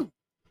to do.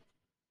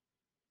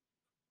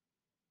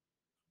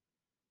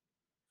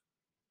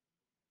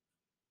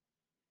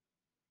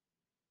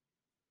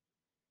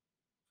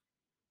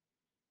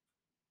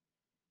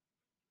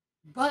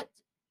 But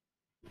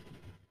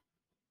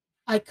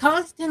I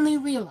constantly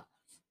realize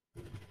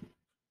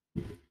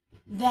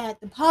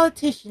that the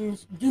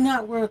politicians do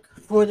not work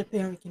for the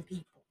American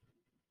people.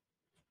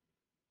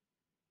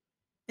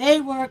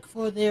 They work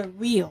for their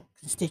real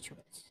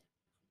constituents.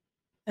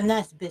 And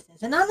that's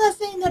business. And I'm not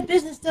saying that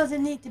business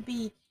doesn't need to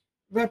be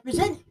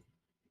represented.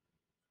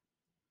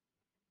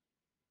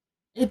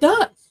 It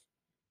does.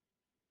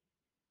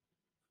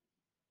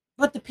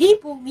 But the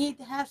people need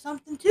to have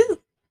something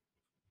too.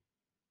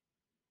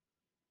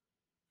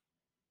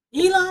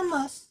 Elon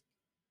Musk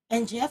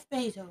and Jeff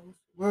Bezos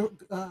were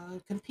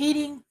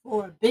competing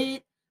for a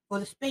bid for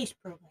the space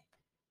program.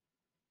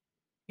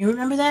 You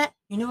remember that?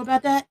 You know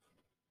about that?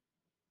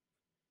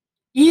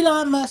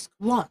 Elon Musk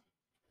won.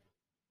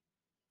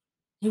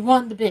 He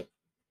won the bid.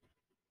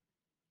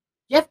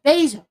 Jeff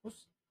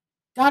Bezos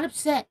got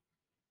upset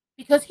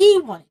because he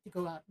wanted to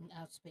go out in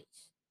outer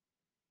space.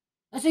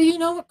 And so you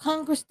know what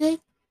Congress did?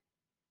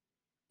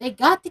 They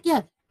got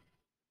together,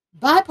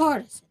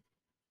 bipartisan,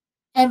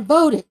 and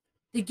voted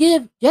to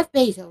give Jeff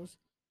Bezos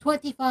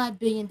 $25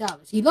 billion.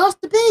 He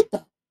lost the bid,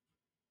 though.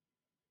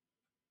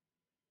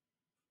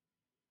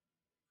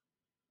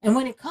 And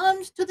when it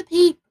comes to the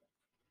people,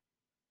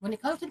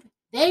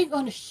 they're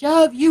going to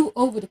shove you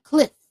over the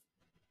cliff.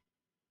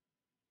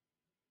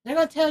 They're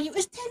going to tell you,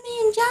 it's 10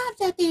 million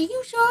jobs out there.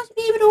 You sure to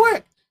be able to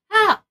work.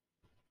 How?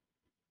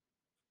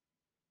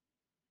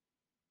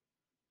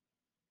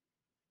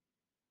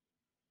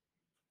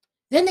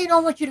 Then they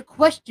don't want you to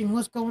question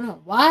what's going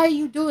on. Why are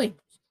you doing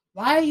this?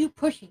 Why are you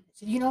pushing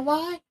this? And you know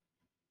why?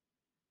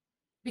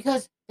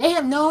 Because they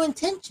have no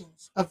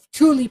intentions of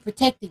truly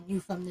protecting you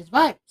from this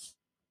virus.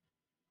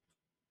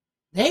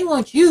 They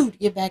want you to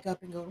get back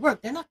up and go to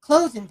work. They're not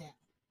closing down.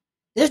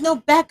 There's no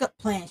backup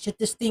plan should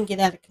this thing get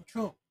out of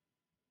control.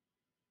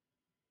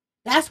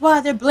 That's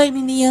why they're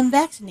blaming the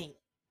unvaccinated.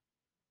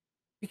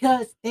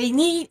 Because they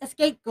need a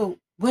scapegoat.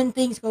 when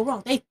things go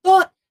wrong. They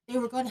thought they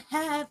were going to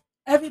have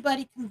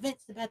everybody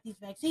convinced about these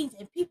vaccines,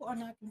 and people are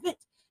not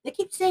convinced. They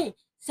keep saying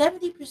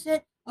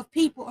 70% of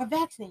people are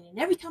vaccinated. And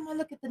every time I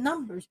look at the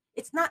numbers,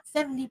 it's not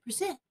 70%.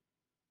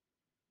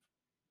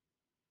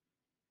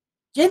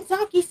 Jen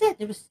Psaki said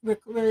there were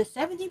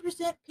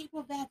 70%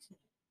 people vaccinated.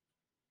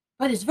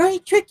 But it's very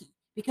tricky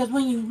because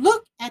when you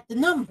look at the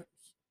numbers,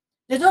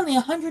 there's only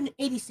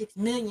 186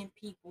 million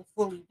people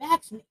fully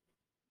vaccinated.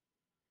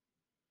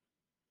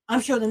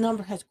 I'm sure the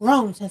number has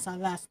grown since I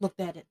last looked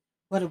at it.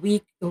 What, a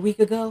week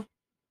ago,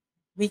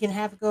 week and a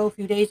half ago, a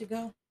few days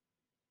ago.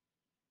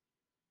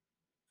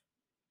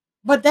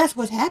 But that's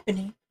what's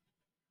happening.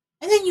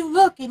 And then you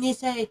look and you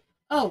say,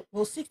 oh,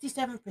 well,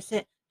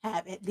 67%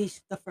 have at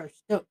least the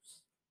first dose.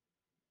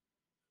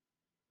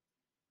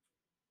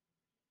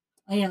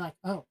 And you're like,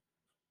 oh,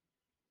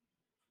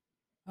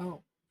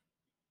 oh.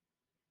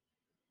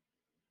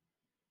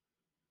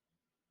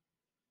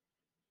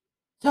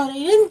 So they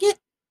didn't get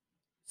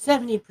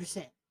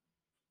 70%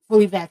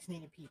 fully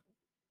vaccinated people.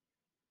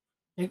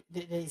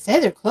 They say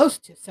they're close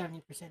to 70%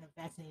 of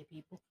vaccinated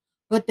people,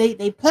 but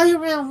they play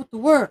around with the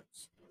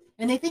words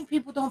and they think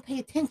people don't pay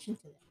attention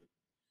to them.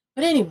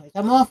 But, anyways,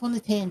 I'm off on the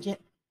tangent.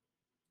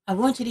 I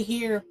want you to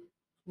hear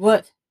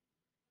what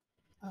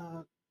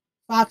uh,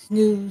 Fox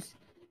News,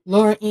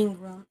 Laura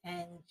Ingraham,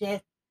 and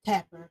Jake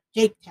Tapper,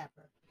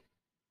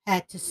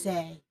 had to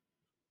say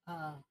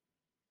uh,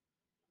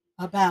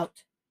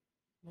 about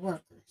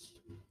workers.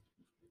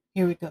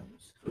 Here it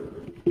goes.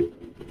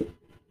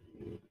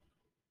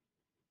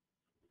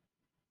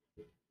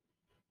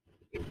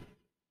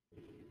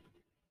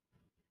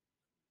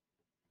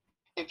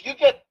 If you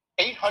get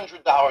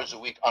 $800 a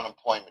week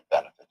unemployment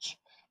benefits,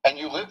 and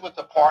you live with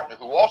a partner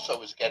who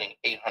also is getting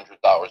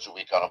 $800 a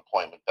week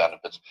unemployment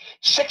benefits,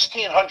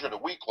 $1,600 a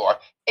week, Laura,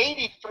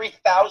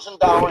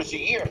 $83,000 a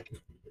year.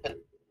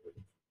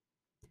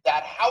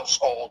 That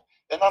household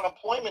in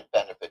unemployment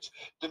benefits.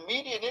 The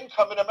median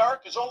income in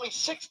America is only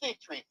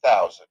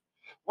 $63,000.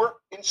 We're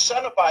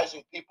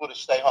incentivizing people to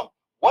stay home.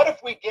 What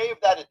if we gave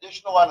that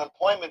additional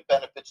unemployment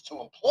benefits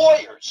to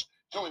employers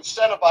to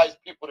incentivize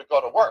people to go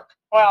to work?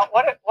 Well,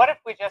 what if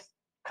we just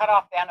cut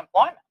off the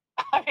unemployment?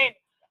 I mean,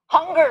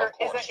 hunger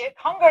is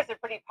a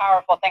pretty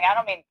powerful thing. I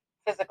don't mean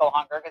physical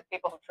hunger, because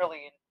people who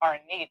truly are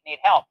in need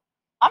help.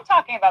 I'm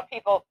talking about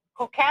people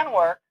who can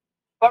work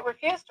but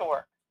refuse to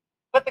work.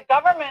 But the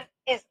government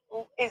is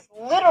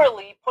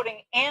literally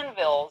putting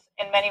anvils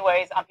in many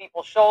ways on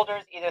people's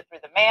shoulders, either through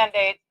the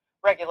mandates,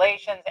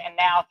 regulations, and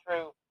now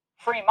through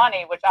free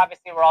money, which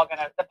obviously we're all going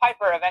to. The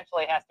piper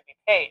eventually has to be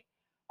paid.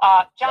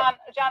 John,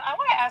 I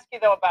want to ask you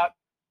though about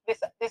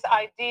this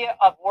idea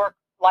of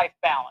work-life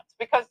balance,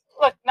 because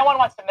look, no one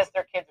wants to miss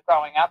their kids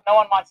growing up. No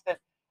one wants to.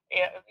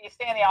 You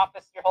stay in the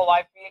office your whole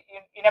life.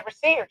 You never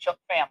see your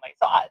family.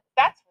 So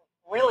that's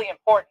really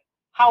important.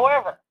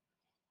 However,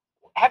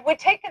 have we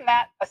taken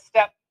that a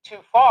step too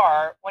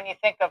far when you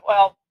think of,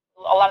 well,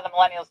 a lot of the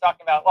millennials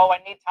talking about, oh, I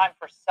need time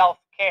for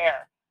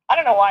self-care. I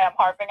don't know why I'm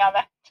harping on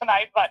that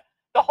tonight, but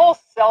the whole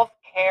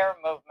self-care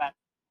movement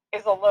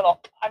is a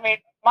little, I mean,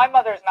 my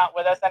mother's not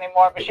with us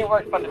anymore, but she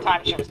worked from the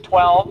time she was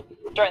 12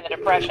 during the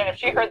Depression. If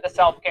she heard the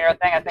self-care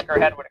thing, I think her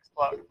head would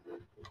explode.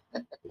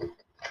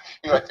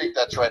 I think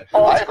that's right.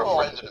 I have a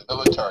friend in the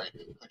military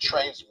who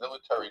trains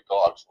military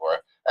dogs, Laura,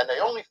 and they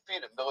only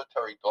feed a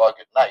military dog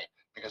at night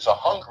because a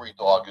hungry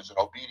dog is an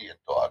obedient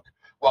dog.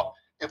 Well,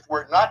 if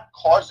we're not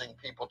causing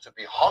people to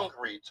be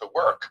hungry to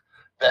work,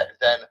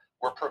 then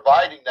we're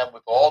providing them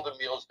with all the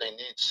meals they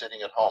need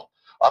sitting at home.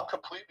 I'm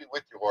completely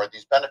with you, Laura.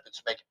 These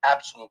benefits make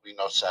absolutely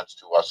no sense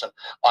to us. And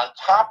on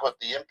top of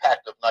the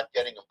impact of not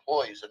getting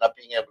employees and not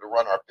being able to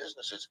run our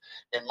businesses,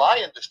 in my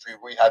industry,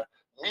 we have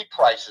meat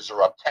prices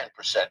are up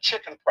 10%.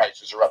 Chicken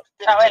prices are up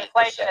 15%. No,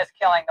 inflation is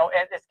killing.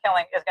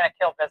 Is going to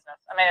kill business.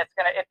 I mean, it's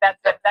going to.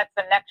 That's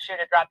the next shoe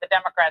to drop. The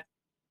Democrats.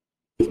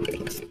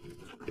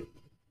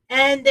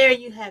 And there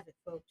you have it,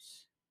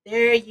 folks.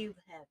 There you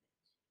have it.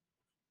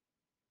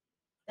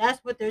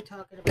 That's what they're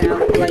talking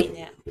about right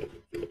now.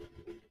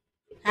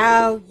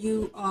 How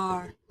you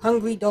are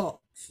hungry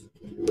dogs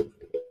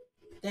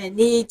that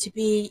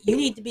you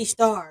need to be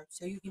starved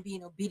so you can be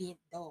an obedient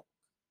dog.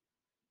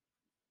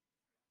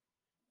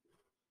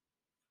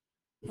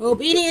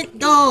 Obedient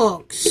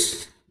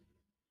dogs.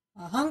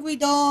 A hungry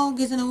dog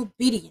is an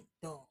obedient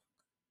dog.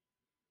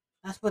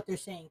 That's what they're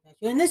saying.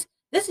 And this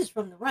is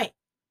from the right.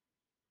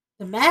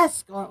 The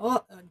masks are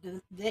all,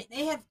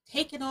 they have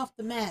taken off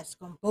the mask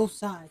on both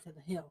sides of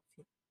the hill.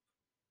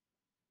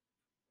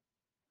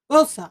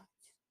 Both sides.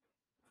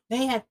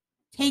 They have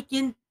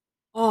taken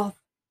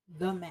off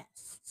the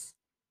masks.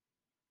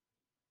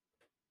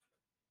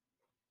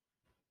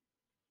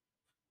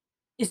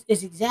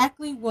 It's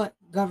exactly what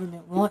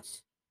government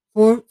wants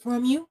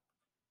from you.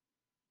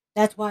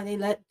 That's why they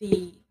allowed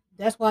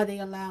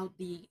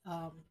the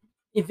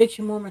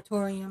eviction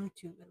moratorium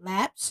to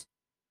lapse.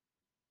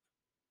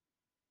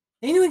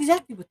 They knew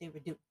exactly what they were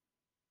doing.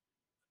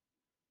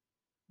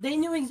 They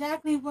knew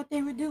exactly what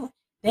they were doing.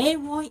 They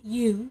want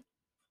you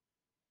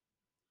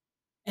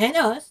and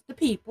us, the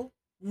people,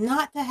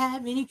 not to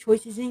have any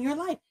choices in your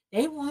life.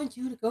 They want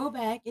you to go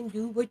back and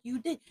do what you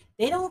did.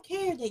 They don't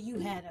care that you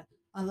had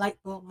a light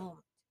bulb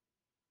moment.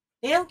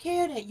 They don't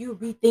care that you're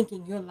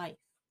rethinking your life.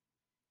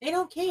 They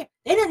don't care.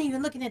 They're not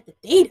even looking at the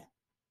data,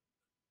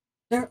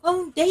 their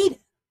own data,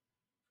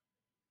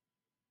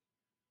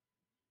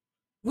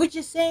 which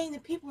is saying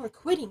that people are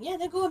quitting. Yeah,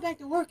 they're going back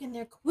to work and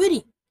they're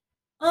quitting.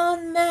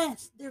 En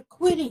masse, they're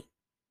quitting.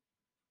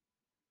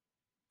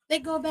 They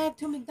go back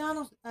to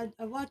McDonald's. I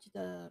watched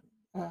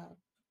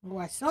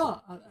I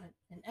saw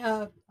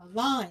a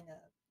line,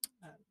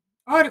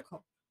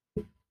 article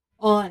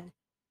on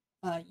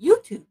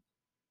YouTube.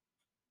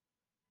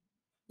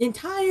 The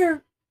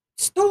entire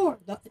store,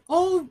 the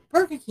old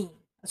Burger King,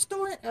 a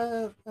store,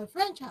 a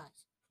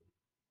franchise.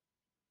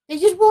 They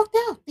just walked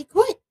out. They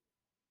quit.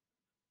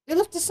 They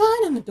left a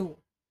sign on the door.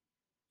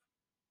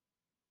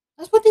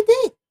 That's what they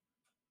did.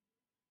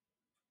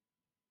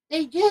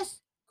 They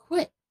just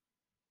quit.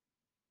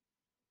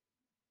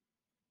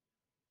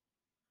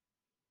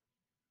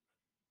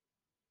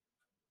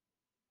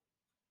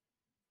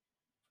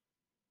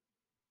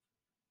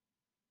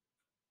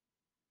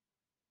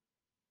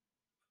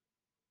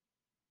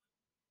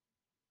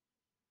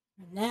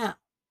 And now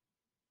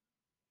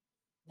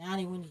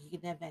they want you to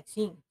get that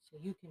vaccine so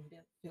you can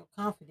feel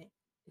confident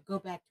to go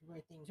back to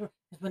where things are.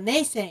 Because when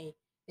they say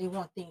they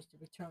want things to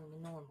return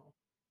to normal,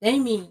 they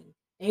mean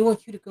they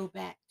want you to go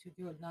back to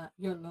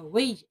your low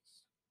wages.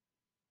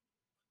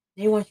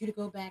 They want you to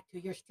go back to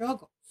your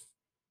struggles.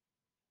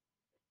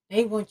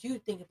 They want you to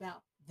think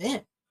about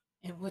them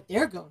and what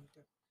they're going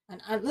through.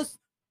 And I listen,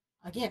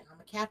 again,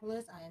 I'm a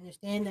capitalist. I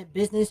understand that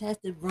business has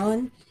to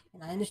run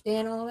and I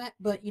understand all that.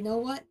 But you know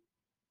what?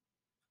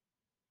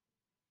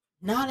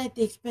 Not at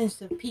the expense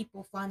of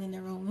people finding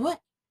their own way.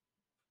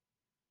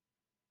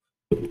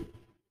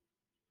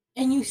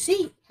 And you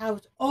see how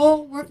it's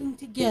all working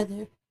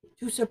together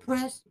to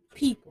suppress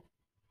people.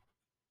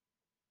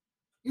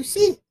 You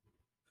see it.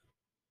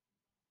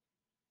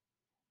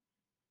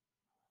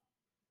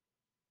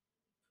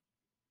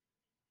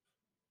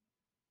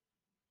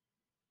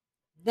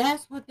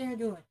 That's what they're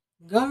doing.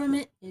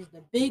 Government is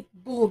the big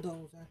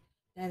bulldozer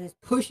that is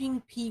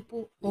pushing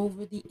people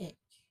over the edge.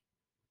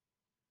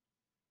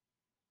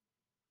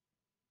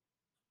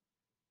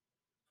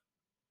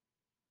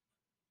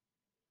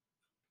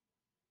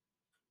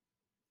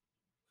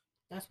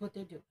 That's what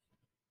they're doing.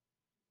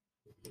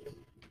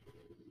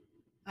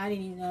 I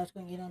didn't even know I was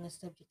going to get on this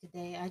subject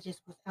today. I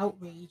just was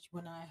outraged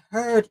when I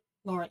heard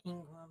Laura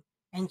Ingraham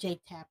and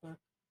Jake Tapper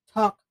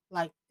talk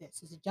like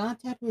this. Is it John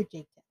Tapper or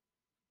Jake Tapper?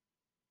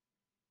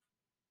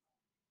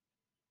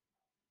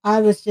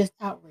 I was just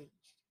outraged.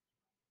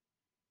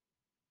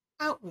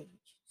 Outraged.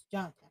 It's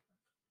John Tapper.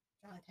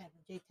 John Tapper,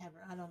 Jake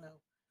Tapper. I don't know.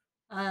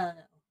 I don't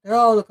know. They're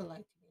all look alike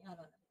to me. I don't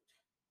know.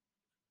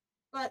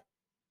 But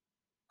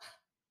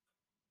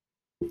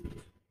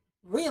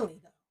really,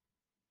 though,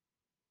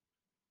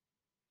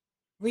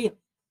 really.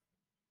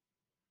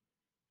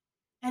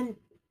 And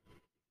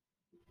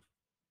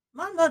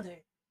my mother,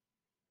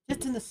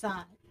 just an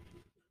aside,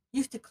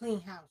 used to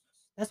clean houses.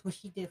 That's what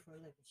she did for a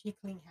living. She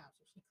cleaned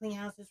houses. She cleaned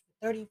houses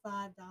for $35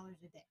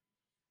 a day.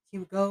 She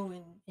would go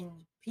in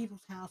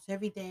people's house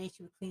every day.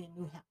 She would clean a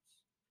new house.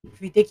 It's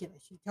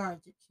ridiculous. She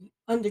charged it. She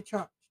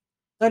undercharged.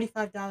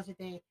 $35 a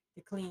day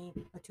to clean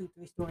a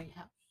 2-3 story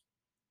house.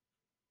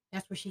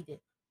 That's what she did.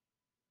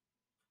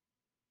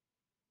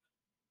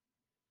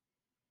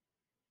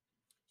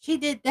 She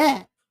did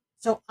that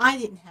so I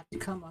didn't have to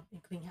come up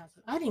and clean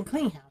houses. I didn't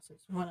clean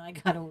houses when I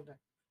got older.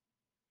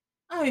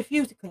 I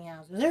refused to clean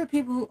houses. There were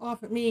people who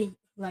offered me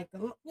like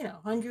 $100,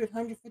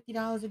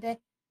 $150 a day.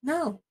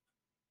 No,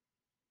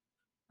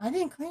 I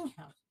didn't clean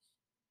houses.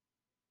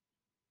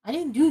 I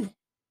didn't do that.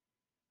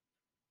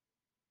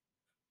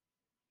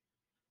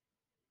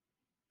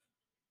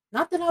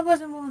 Not that I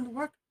wasn't willing to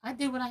work. I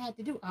did what I had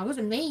to do. I was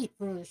a maid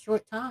for a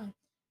short time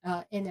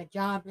in a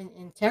job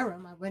in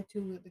Terham. I went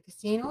to the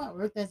casino. I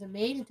worked as a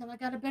maid until I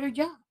got a better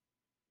job.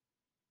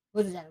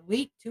 What is that, a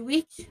week, 2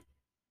 weeks?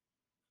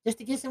 Just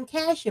to get some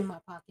cash in my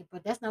pocket.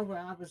 But that's not where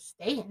I was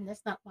staying.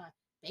 That's not my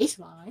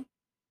baseline.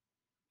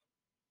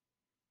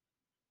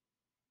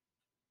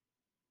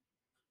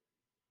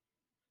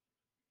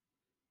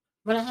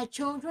 When I had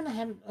children, I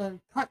had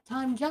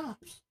part-time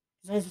jobs.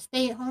 Because as a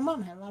stay-at-home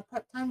mom, I had a lot of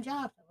part-time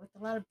jobs. I worked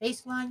a lot of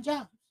baseline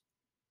jobs.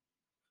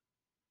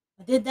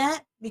 I did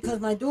that because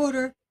my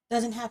daughter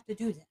doesn't have to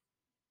do that.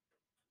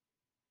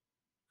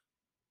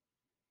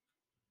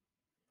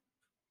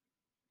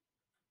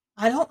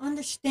 I don't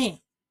understand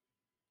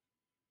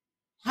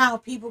how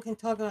people can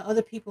talk about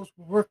other people's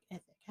work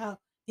ethic. How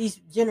these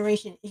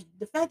generation,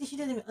 the fact that she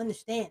doesn't even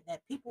understand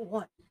that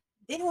people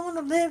they don't want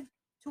to live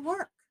to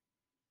work.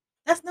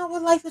 That's not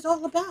what life is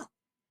all about.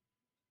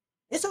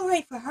 It's all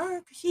right for her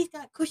because she's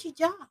got a cushy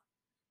job.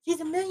 She's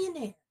a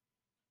millionaire.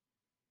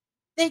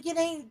 They get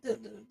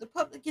the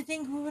public gets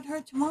angry with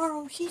her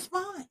tomorrow. She's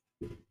fine.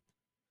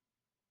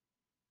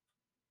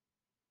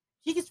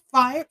 She gets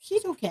fired.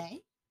 She's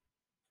okay.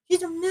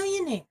 She's a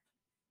millionaire.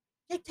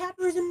 Jake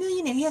Tapper is a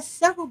millionaire. He has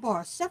several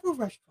bars, several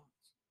restaurants.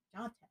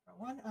 John Tapper.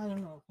 What? I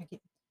don't know.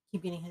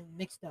 Keep getting him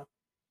mixed up.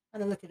 I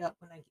gotta look it up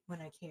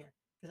when I care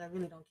because I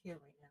really don't care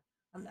right now.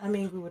 I'm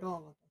angry with all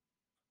of them.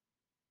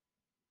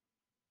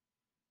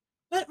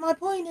 But my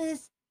point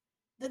is,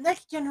 the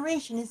next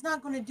generation is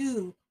not going to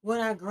do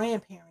what our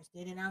grandparents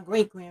did and our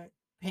great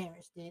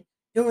grandparents did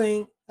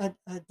during a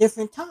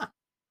different time.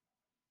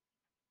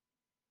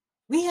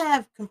 We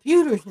have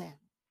computers now.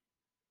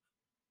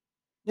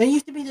 There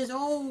used to be this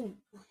old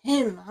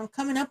hymn, I'm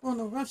coming up on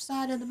the rough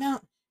side of the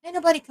mountain. Ain't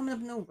nobody coming up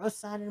on no rough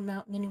side of the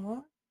mountain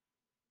anymore.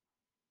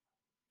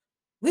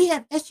 We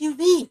have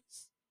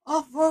SUVs,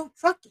 off road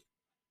trucking.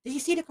 Did you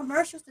see the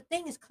commercials? The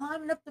thing is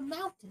climbing up the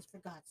mountains, for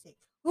God's sake.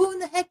 Who in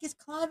the heck is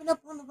climbing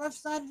up on the rough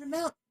side of the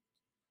mountain?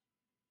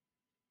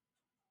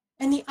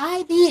 And the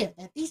idea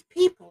that these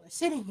people are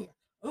sitting here,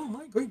 oh,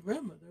 my great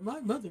grandmother, my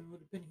mother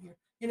would have been here,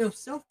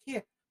 self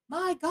care.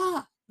 My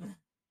God.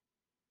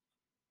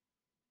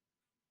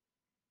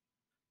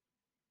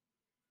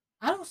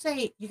 I don't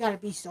say you got to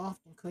be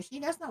soft and cushy.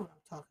 That's not what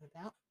I'm talking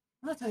about.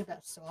 I'm not talking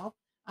about soft.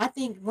 I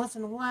think once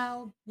in a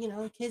while,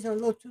 kids are a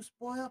little too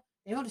spoiled.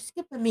 They ought to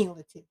skip a meal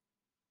or two.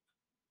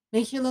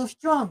 Makes you a little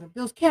stronger,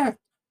 builds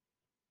character.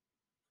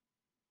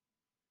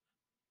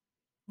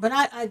 But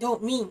I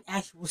don't mean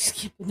actual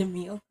skipping the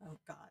meal. Oh,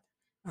 God.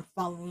 I'm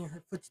following in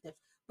her footsteps.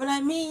 But I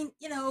mean,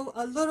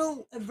 a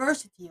little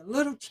adversity, a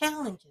little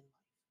challenging.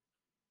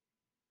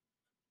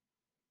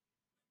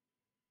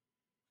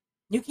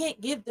 You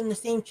can't give them the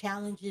same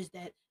challenges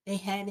that they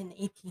had in the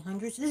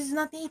 1800s. This is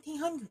not the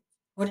 1800s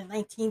or the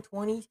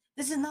 1920s.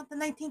 This is not the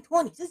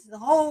 1920s. This is a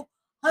whole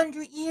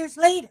 100 years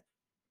later.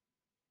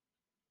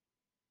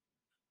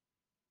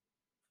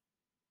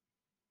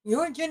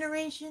 Your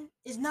generation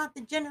is not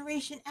the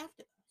generation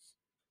after us.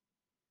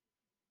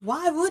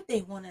 Why would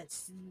they want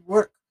to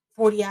work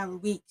 40-hour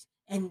weeks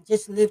and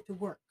just live to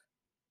work?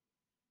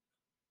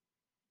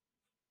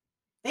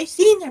 They've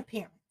seen their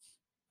parents.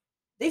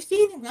 They've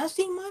seen it. I've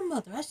seen my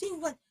mother. I've seen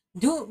what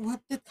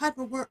the type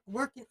of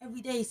working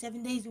every day,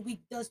 7 days a week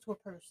does to a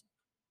person.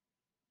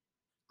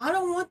 I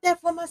don't want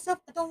that for myself.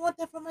 I don't want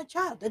that for my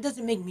child. That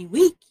doesn't make me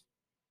weak.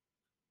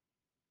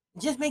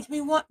 It just makes me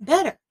want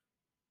better.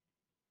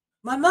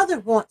 My mother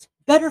wants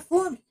better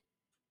for me.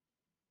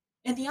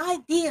 And the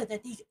idea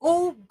that these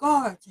old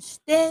guards are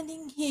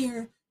standing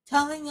here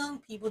telling young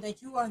people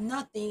that you are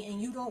nothing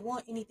and you don't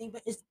want anything,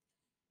 but it's,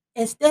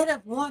 instead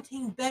of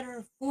wanting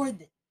better for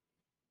them,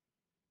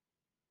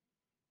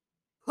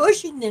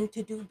 pushing them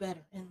to do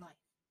better in life,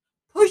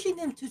 pushing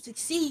them to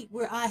succeed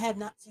where I have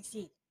not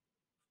succeeded.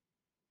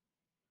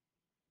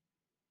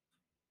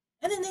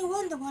 And then they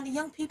wonder why the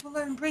young people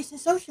are embracing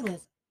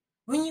socialism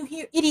when you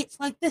hear idiots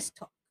like this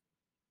talk.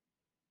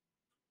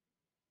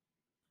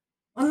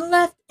 On the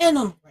left and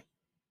on the right,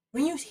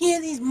 when you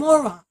hear these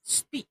morons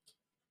speak.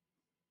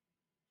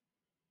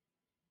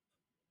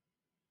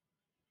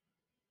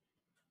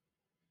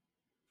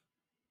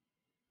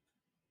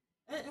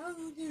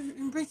 Oh, they're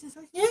embracing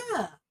socialism.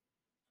 Yeah,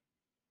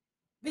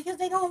 because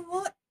they don't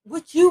want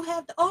what you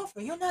have to offer.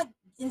 You're not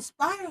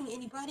inspiring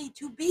anybody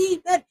to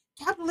be better.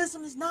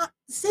 Capitalism is not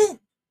the sin.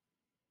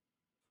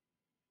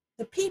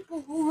 The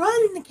people who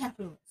run the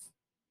capitalists,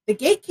 the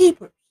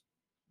gatekeepers,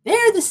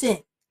 they're the sin.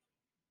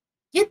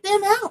 Get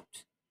them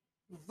out.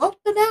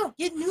 Vote them out.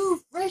 Get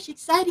new, fresh,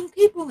 exciting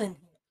people in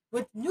here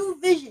with new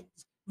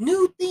visions,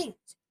 new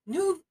things,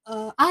 new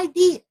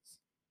ideas.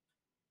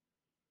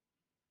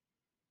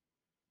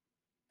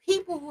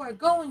 People who are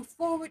going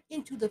forward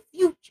into the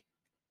future,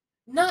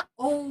 not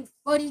old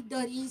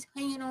fuddy-duddies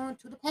hanging on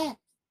to the past.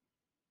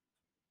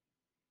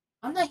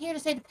 I'm not here to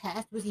say the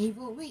past was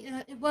evil.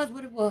 It was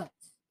what it was.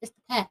 It's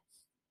the past.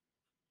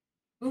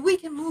 But we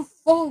can move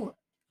forward.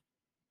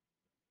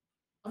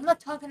 I'm not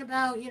talking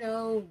about,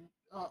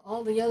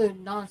 all the other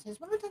nonsense,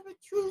 but I'm talking about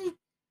truly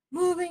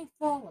moving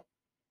forward.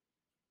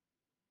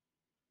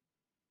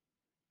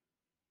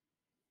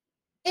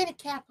 In a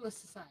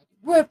capitalist society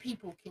where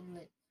people can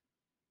live.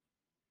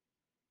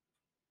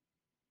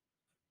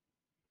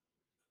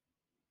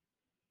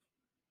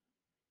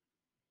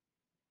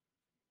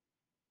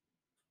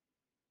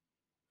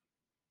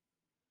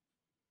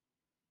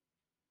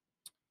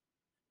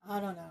 I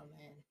don't know,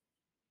 man.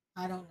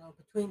 I don't know.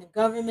 Between the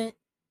government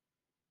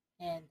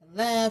and the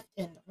left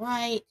and the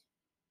right,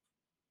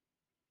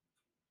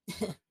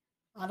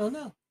 I don't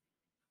know.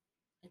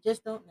 I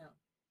just don't know.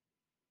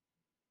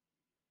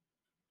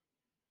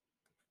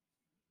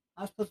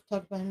 I was supposed to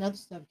talk about another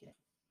subject.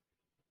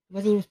 I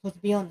wasn't even supposed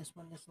to be on this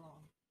one this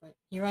long, but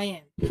here I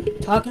am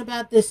talking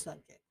about this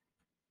subject.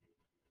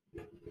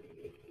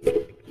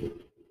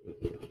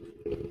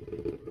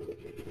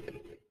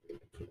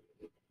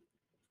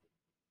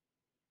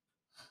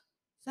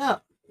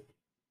 So,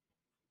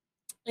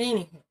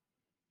 anywho,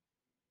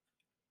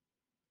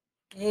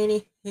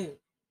 anywho,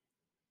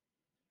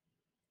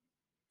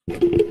 I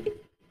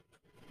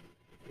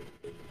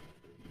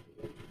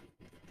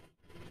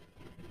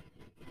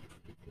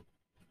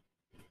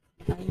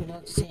don't even know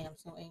what to say. I'm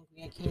so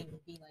angry. I can't even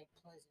be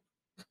pleasant.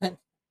 But,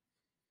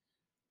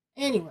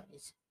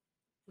 anyways,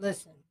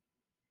 listen.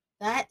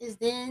 that is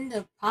the end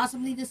of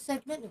possibly this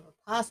segment or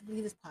possibly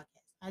this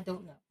podcast. I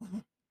don't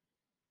know.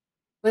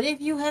 But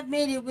if you have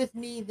made it with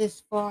me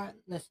this far,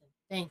 listen,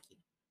 thank you.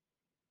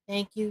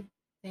 Thank you.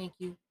 Thank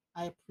you.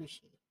 I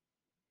appreciate it.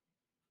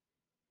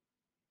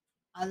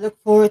 I look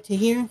forward to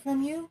hearing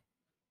from you.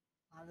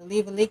 I will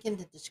leave a link in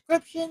the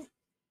description.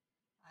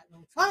 I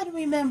will try to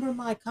remember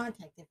my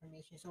contact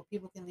information so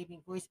people can leave me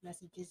voice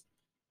messages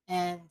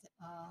and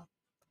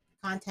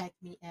contact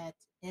me at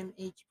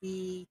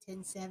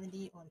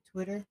MHB1070 on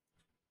Twitter.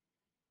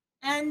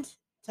 And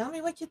tell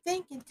me what you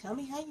think and tell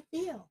me how you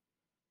feel.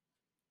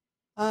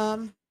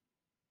 Um,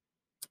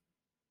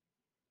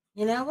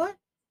 you know what?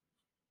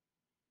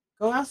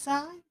 Go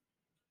outside.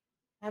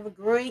 Have a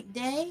great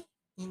day.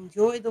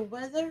 Enjoy the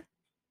weather.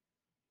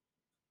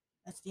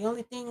 That's the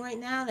only thing right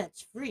now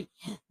that's free.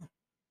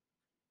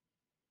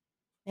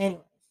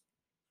 Anyways,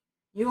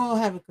 you all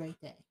have a great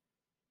day.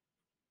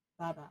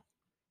 Bye bye.